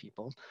groups of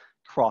people,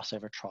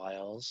 crossover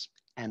trials,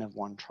 N of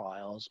 1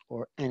 trials,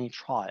 or any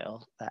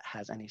trial that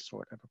has any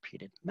sort of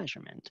repeated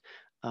measurement.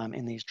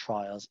 In these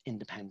trials,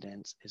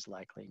 independence is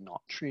likely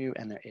not true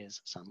and there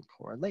is some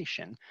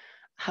correlation.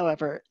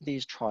 However,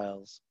 these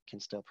trials can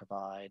still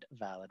provide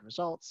valid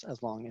results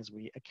as long as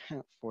we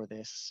account for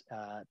this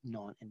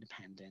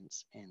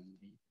non-independence in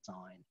the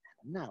design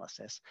and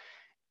analysis.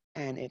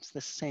 And it's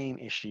the same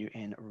issue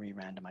in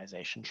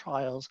re-randomization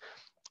trials,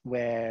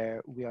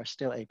 where we are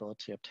still able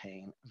to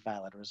obtain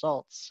valid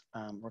results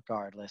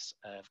regardless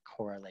of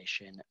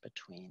correlation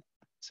between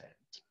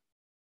episodes.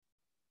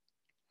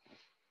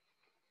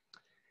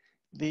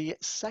 The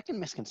second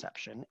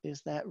misconception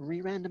is that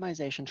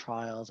re-randomization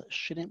trials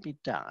shouldn't be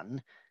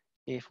done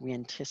if we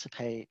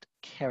anticipate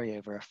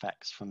carryover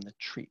effects from the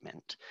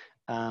treatment.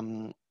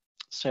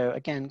 So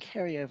again,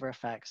 carryover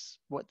effects,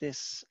 what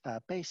this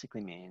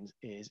basically means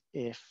is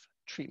if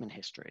treatment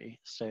history,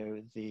 so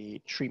the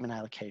treatment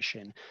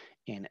allocation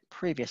in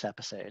previous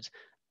episodes,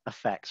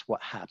 affects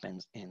what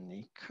happens in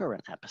the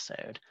current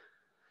episode.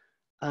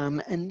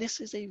 And this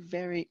is a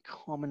very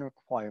common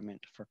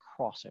requirement for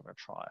crossover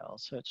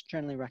trials. So it's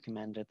generally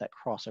recommended that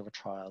crossover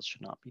trials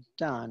should not be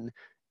done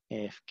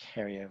if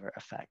carryover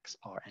effects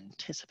are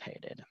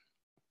anticipated.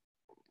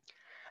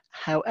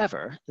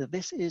 However,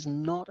 this is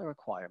not a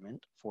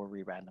requirement for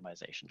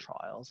re-randomization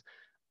trials.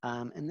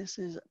 And this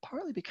is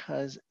partly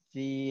because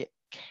the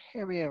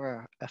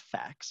carryover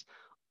effects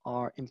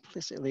are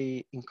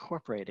implicitly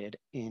incorporated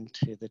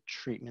into the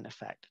treatment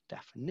effect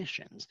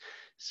definitions.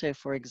 So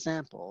for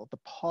example, the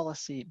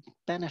policy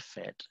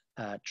benefit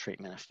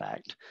treatment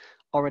effect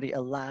already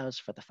allows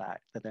for the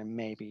fact that there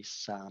may be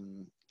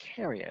some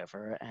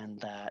carryover and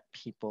that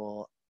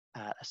people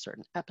at a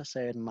certain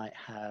episode might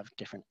have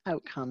different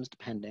outcomes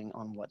depending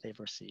on what they've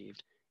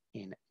received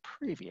in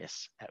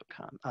previous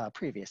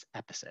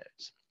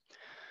episodes.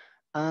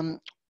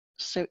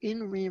 So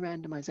in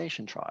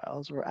re-randomization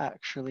trials, we're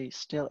actually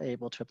still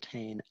able to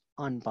obtain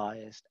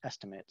unbiased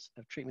estimates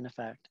of treatment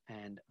effect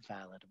and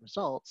valid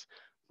results,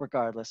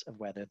 regardless of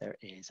whether there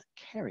is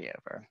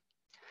carryover.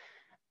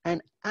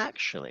 And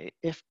actually,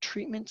 if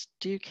treatments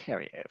do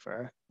carry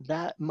over,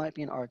 that might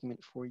be an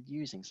argument for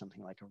using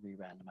something like a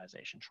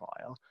re-randomization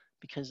trial,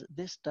 because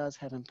this does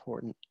have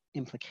important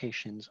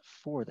implications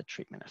for the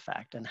treatment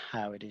effect and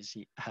how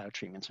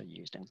treatments are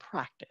used in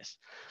practice.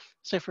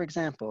 So for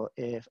example,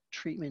 if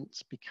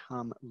treatments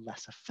become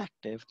less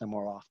effective the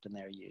more often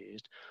they're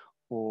used,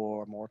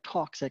 or more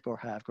toxic or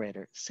have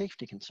greater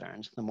safety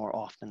concerns the more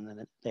often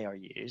that they are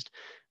used,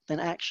 then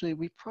actually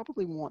we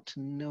probably want to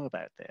know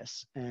about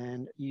this,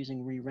 and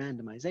using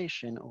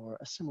re-randomization or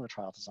a similar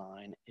trial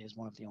design is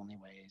one of the only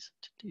ways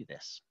to do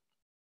this.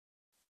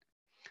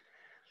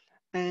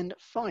 And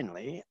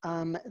finally,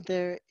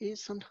 there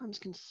is sometimes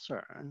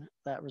concern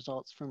that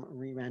results from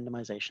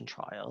re-randomization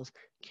trials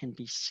can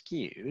be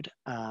skewed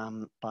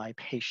by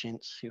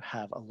patients who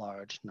have a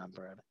large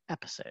number of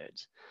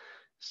episodes.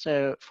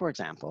 So, for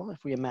example,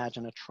 if we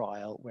imagine a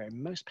trial where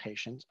most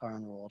patients are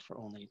enrolled for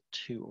only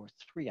 2 or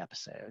 3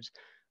 episodes,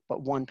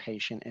 but one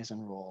patient is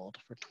enrolled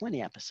for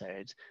 20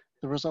 episodes,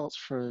 the results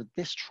for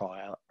this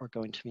trial are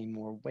going to be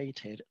more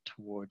weighted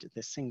towards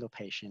the single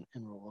patient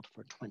enrolled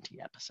for 20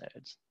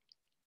 episodes.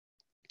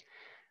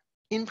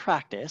 In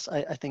practice,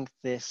 I think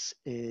this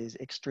is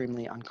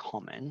extremely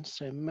uncommon.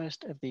 So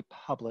most of the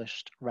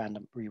published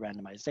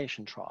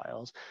re-randomization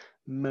trials,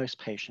 most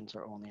patients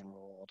are only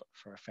enrolled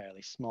for a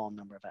fairly small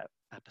number of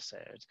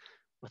episodes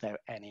without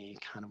any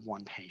kind of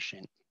one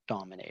patient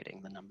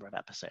dominating the number of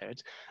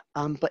episodes.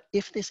 But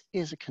if this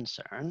is a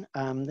concern,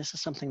 this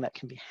is something that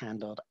can be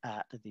handled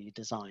at the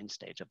design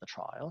stage of the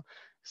trial.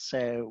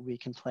 So we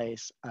can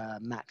place a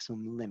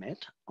maximum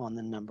limit on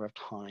the number of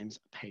times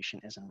a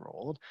patient is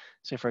enrolled.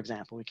 So for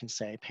example, we can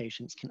say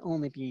patients can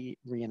only be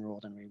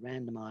re-enrolled and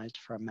re-randomized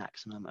for a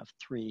maximum of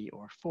 3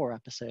 or 4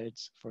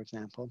 episodes, for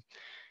example.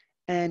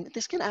 And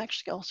this can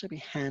actually also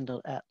be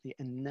handled at the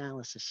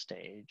analysis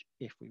stage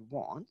if we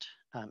want,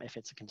 if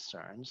it's a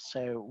concern.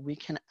 So we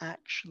can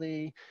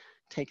actually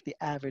take the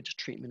average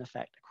treatment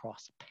effect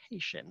across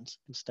patients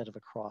instead of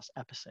across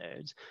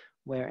episodes,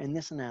 where in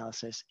this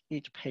analysis,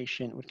 each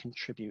patient would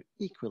contribute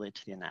equally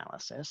to the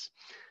analysis.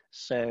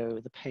 So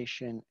the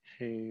patient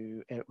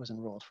who was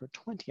enrolled for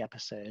 20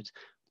 episodes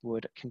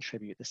would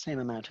contribute the same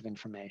amount of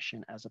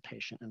information as a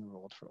patient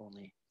enrolled for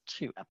only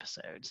 2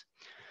 episodes.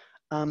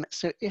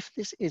 So if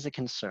this is a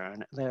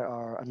concern, there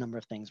are a number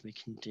of things we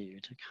can do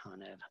to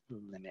kind of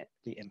limit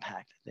the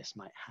impact this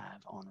might have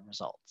on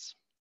results.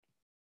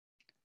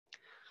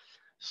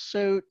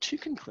 So to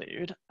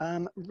conclude,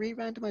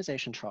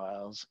 re-randomization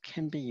trials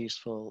can be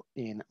useful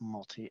in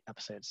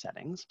multi-episode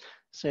settings.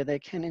 So they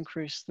can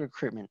increase the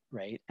recruitment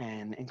rate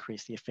and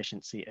increase the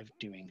efficiency of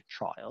doing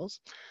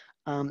trials.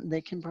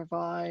 They can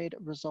provide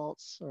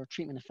results or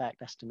treatment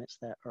effect estimates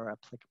that are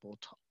applicable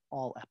to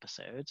all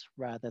episodes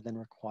rather than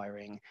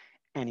requiring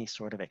any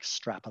sort of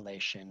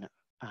extrapolation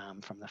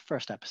from the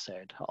first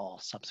episode to all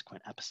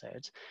subsequent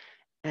episodes.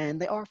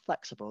 And they are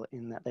flexible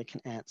in that they can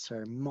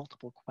answer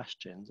multiple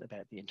questions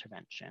about the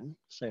intervention.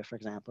 So for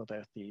example,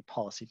 both the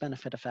policy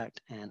benefit effect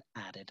and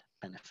added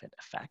benefit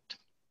effect.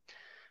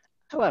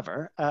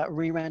 However,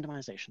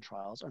 re-randomization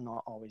trials are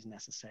not always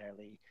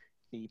necessarily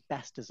the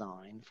best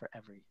design for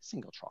every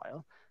single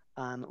trial.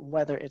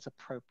 Whether it's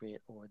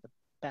appropriate or the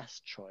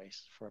best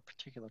choice for a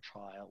particular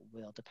trial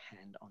will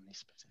depend on the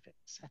specific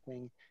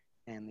setting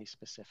and the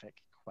specific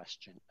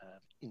question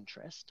of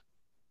interest.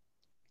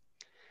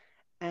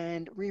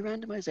 And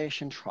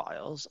re-randomization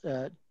trials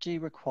do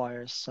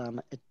require some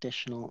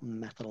additional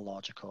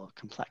methodological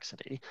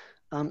complexity.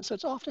 So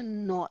it's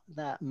often not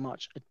that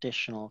much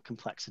additional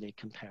complexity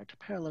compared to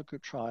parallel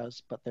group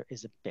trials, but there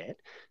is a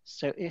bit.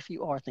 So if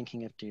you are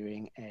thinking of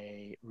doing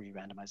a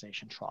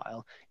re-randomization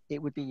trial,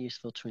 it would be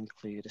useful to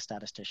include a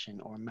statistician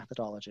or a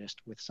methodologist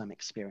with some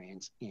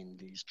experience in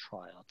these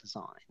trial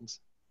designs.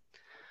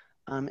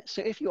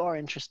 So if you are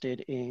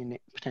interested in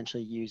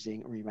potentially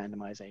using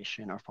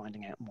re-randomization or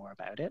finding out more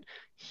about it,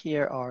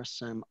 here are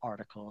some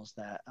articles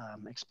that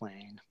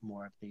explain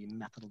more of the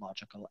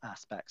methodological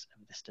aspects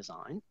of this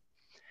design.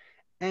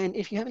 And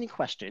if you have any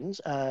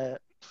questions,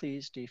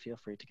 please do feel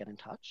free to get in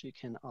touch. You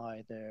can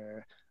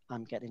either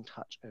get in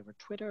touch over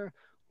Twitter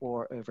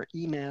or over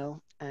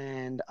email.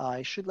 And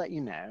I should let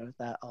you know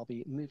that I'll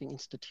be moving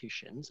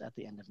institutions at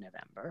the end of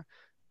November.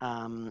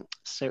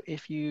 So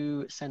if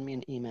you send me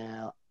an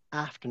email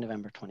after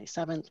November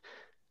 27th,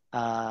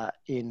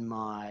 in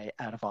my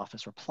out of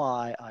office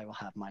reply, I will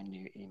have my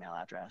new email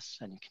address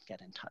and you can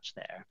get in touch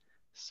there.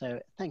 So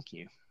thank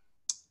you.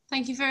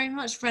 Thank you very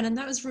much, Brennan.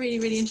 That was really,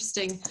 really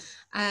interesting.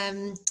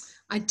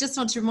 I just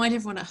want to remind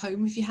everyone at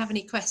home, if you have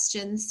any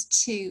questions,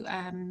 to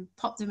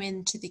pop them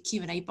into the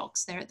Q&A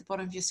box there at the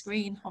bottom of your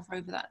screen. Hover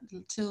over that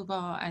little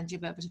toolbar and you'll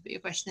be able to put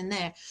your question in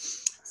there.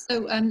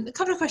 So a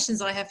couple of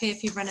questions I have here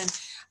for you, Brennan.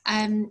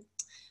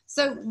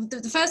 So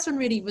the first one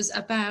really was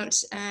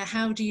about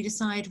how do you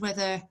decide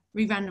whether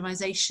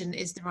re-randomization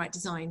is the right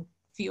design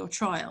for your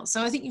trial?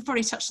 So I think you've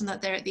probably touched on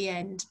that there at the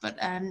end, but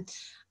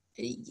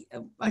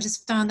I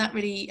just found that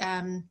really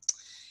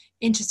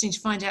interesting to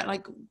find out,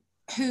 like,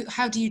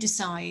 how do you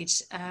decide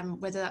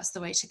whether that's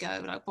the way to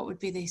go? Like, what would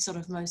be the sort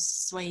of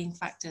most swaying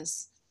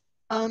factors?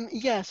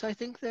 Yes, I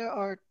think there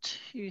are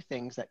two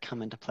things that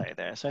come into play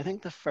there. So I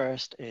think the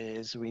first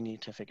is we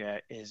need to figure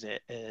out, is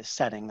it a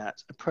setting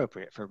that's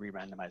appropriate for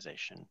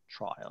re-randomization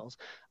trials?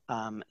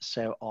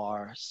 So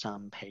are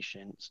some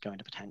patients going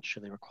to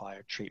potentially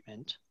require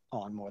treatment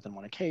on more than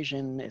one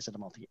occasion? Is it a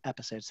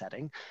multi-episode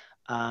setting?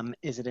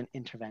 Is it an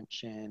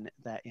intervention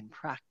that in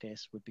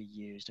practice would be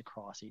used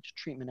across each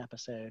treatment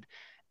episode?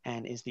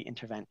 And is the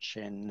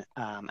intervention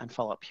and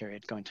follow-up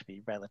period going to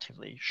be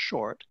relatively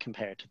short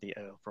compared to the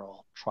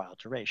overall trial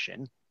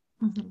duration?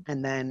 Mm-hmm.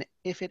 And then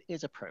if it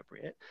is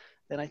appropriate,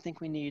 then I think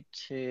we need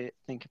to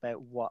think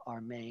about what our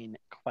main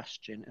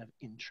question of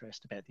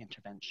interest about the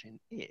intervention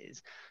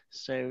is.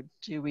 So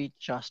do we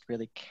just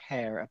really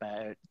care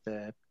about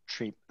the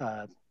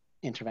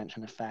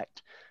intervention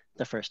effect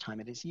the first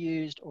time it is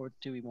used, or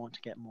do we want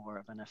to get more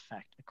of an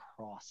effect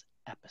across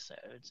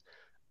episodes?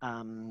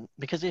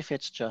 Because if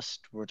it's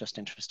we're just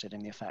interested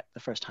in the effect the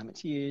first time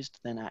it's used,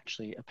 then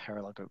actually a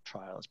parallel group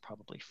trial is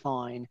probably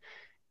fine.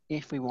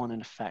 If we want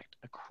an effect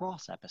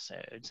across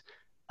episodes,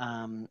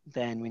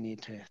 then we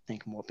need to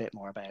think a bit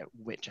more about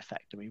which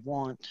effect do we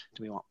want.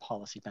 Do we want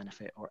policy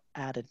benefit or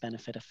added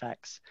benefit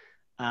effects?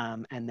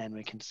 And then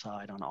we can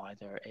decide on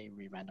either a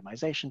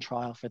re-randomization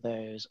trial for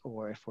those,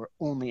 or if we're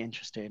only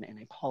interested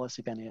in a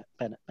policy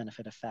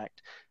benefit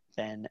effect,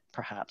 then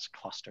perhaps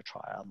cluster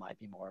trial might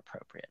be more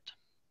appropriate.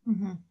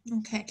 Mm-hmm.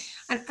 Okay.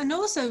 And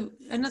also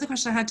another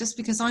question I had, just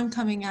because I'm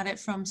coming at it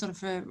from sort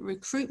of a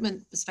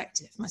recruitment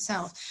perspective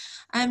myself,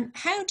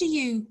 how do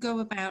you go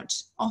about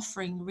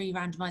offering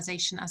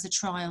re-randomization as a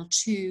trial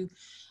to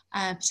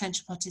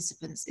potential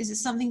participants? Is it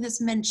something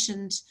that's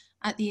mentioned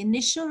at the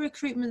initial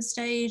recruitment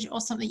stage, or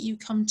something you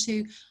come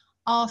to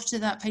after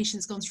that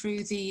patient's gone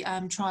through the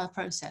trial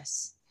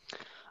process?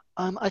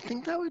 I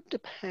think that would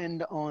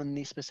depend on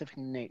the specific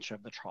nature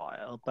of the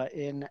trial, but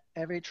in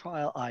every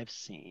trial I've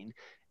seen,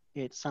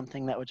 it's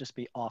something that would just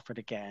be offered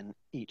again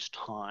each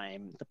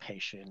time the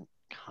patient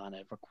kind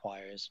of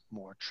requires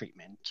more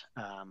treatment.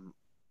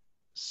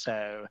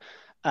 So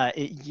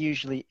it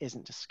usually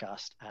isn't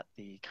discussed at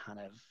the kind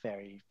of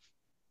very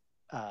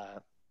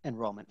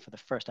enrollment for the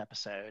first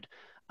episode,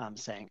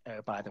 saying,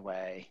 oh, by the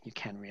way, you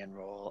can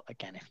re-enroll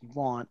again if you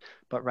want,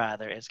 but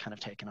rather it's kind of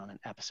taken on an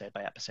episode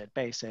by episode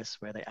basis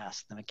where they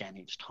ask them again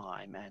each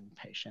time, and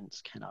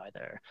patients can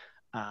either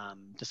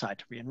decide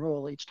to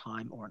re-enroll each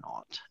time or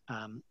not.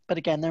 But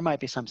again, there might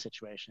be some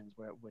situations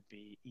where it would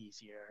be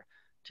easier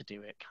to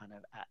do it kind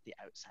of at the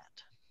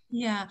outset.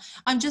 Yeah,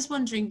 I'm just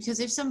wondering, because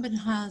if somebody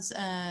has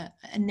a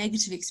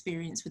negative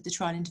experience with the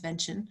trial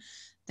intervention,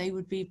 they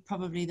would be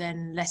probably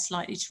then less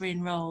likely to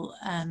re-enroll,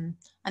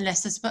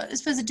 unless I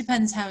suppose it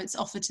depends how it's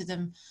offered to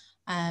them,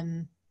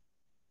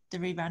 the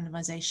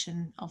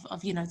re-randomization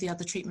of the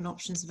other treatment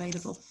options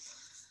available.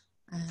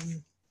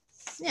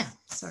 Yeah,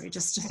 sorry,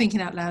 just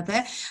thinking out loud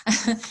there.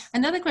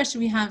 Another question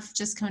we have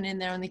just coming in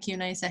there on the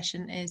Q&A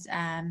session is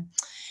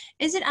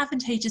it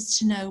advantageous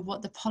to know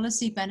what the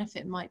policy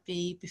benefit might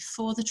be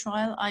before the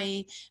trial,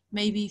 i.e.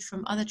 maybe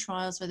from other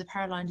trials where the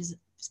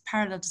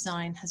parallel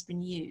design has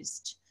been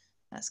used?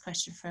 That's a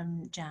question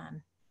from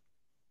Jan.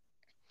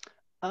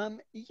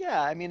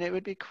 Yeah, I mean, it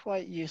would be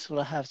quite useful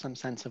to have some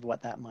sense of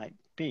what that might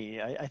be.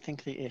 I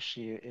think the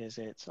issue is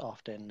it's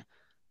often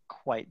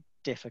quite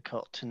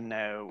difficult to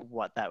know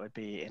what that would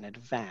be in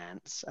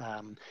advance,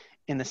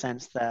 in the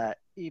sense that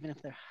even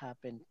if there have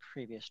been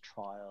previous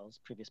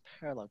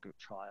parallel group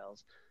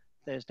trials,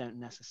 those don't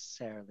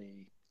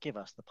necessarily give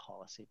us the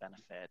policy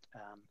benefit,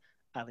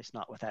 at least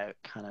not without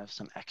kind of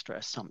some extra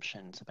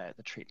assumptions about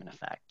the treatment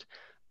effect.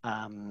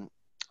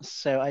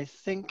 So I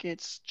think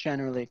it's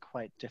generally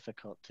quite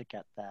difficult to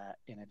get that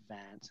in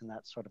advance, and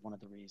that's sort of one of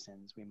the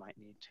reasons we might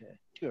need to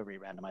do a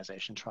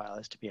re-randomization trial,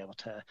 is to be able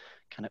to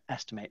kind of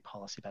estimate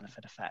policy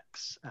benefit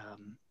effects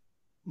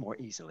more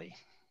easily.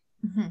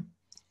 Mm-hmm.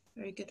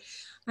 Very good.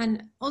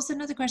 And also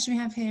another question we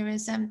have here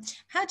is,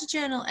 how do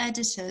journal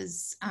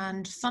editors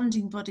and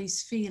funding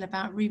bodies feel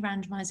about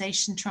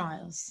re-randomization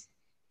trials?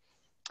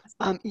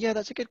 Yeah,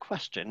 that's a good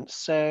question.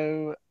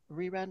 So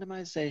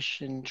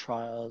re-randomization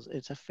trials,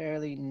 it's a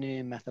fairly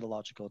new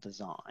methodological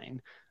design.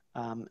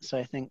 So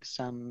I think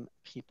some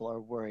people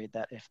are worried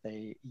that if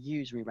they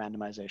use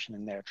re-randomization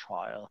in their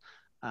trial,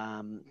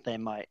 they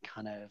might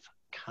kind of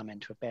come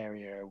into a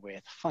barrier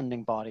with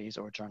funding bodies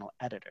or journal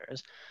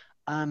editors.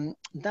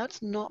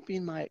 That's not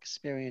been my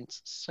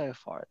experience so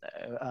far,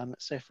 though.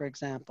 So for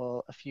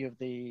example, a few of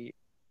the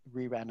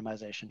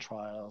re-randomization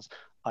trials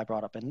I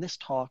brought up in this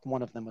talk,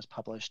 one of them was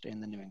published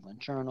in the New England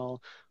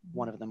Journal,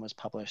 one of them was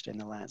published in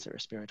the Lancet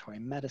Respiratory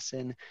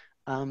Medicine,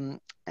 and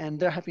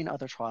there have been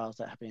other trials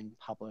that have been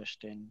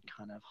published in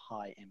kind of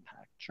high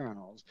impact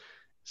journals.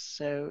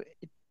 So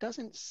it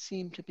doesn't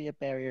seem to be a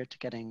barrier to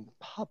getting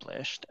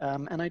published.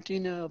 And I do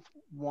know of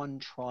one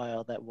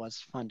trial that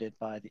was funded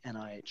by the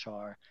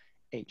NIHR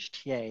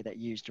HTA that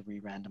used a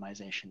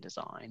re-randomization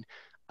design.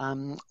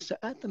 So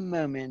at the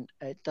moment,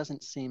 it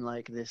doesn't seem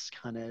like this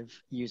kind of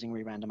using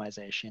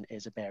re-randomization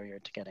is a barrier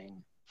to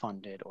getting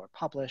funded or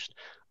published,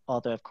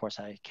 although of course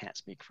I can't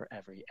speak for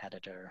every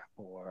editor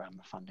or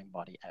funding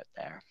body out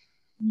there.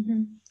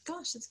 Mm-hmm.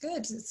 Gosh, that's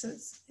good.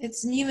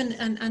 It's new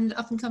and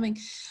up and coming.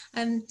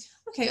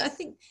 Okay, I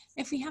think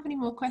if we have any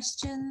more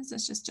questions,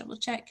 let's just double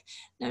check.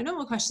 No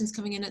more questions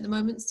coming in at the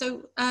moment.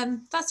 So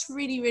that's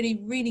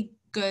really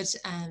good,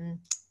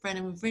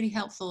 Brennan, really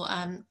helpful.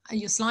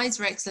 Your slides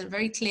were excellent,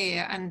 very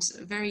clear and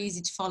very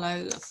easy to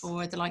follow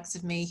for the likes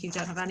of me who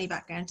don't have any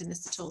background in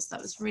this at all. So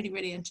that was really,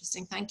 really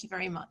interesting. Thank you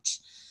very much.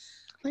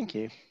 Thank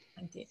you.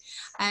 Thank you.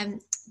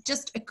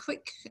 Just a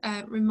quick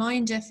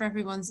reminder for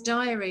everyone's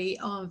diary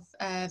of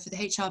for the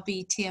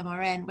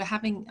HRB-TMRN. We're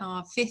having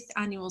our 5th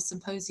annual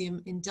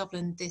symposium in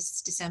Dublin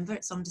this December.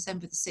 It's on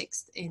December the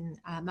 6th in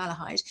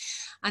Malahide,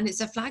 and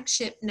it's a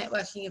flagship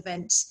networking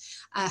event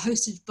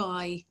hosted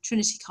by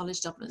Trinity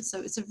College Dublin.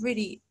 So it's a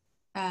really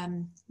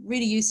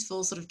really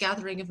useful sort of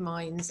gathering of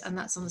minds, and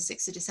that's on the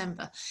 6th of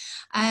December.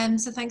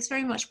 So thanks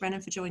very much,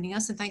 Brennan, for joining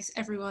us, and thanks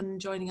everyone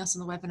joining us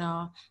on the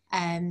webinar.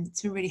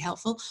 It's been really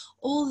helpful.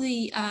 All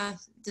the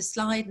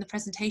slide and the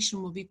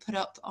presentation will be put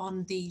up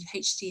on the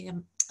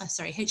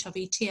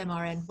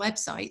HRB-TMRN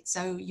website,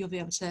 so you'll be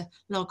able to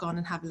log on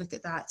and have a look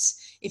at that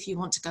if you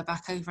want to go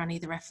back over any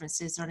of the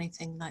references or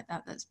anything like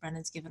that that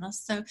Brennan's given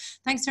us. So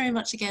thanks very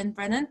much again,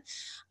 Brennan,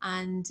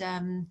 and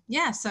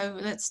yeah, so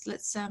let's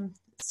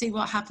see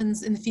what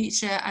happens in the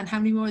future and how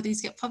many more of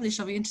these get published.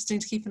 It'll be interesting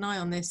to keep an eye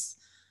on this.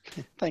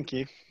 Thank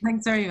you.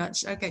 Thanks very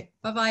much. Okay,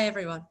 bye-bye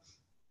everyone.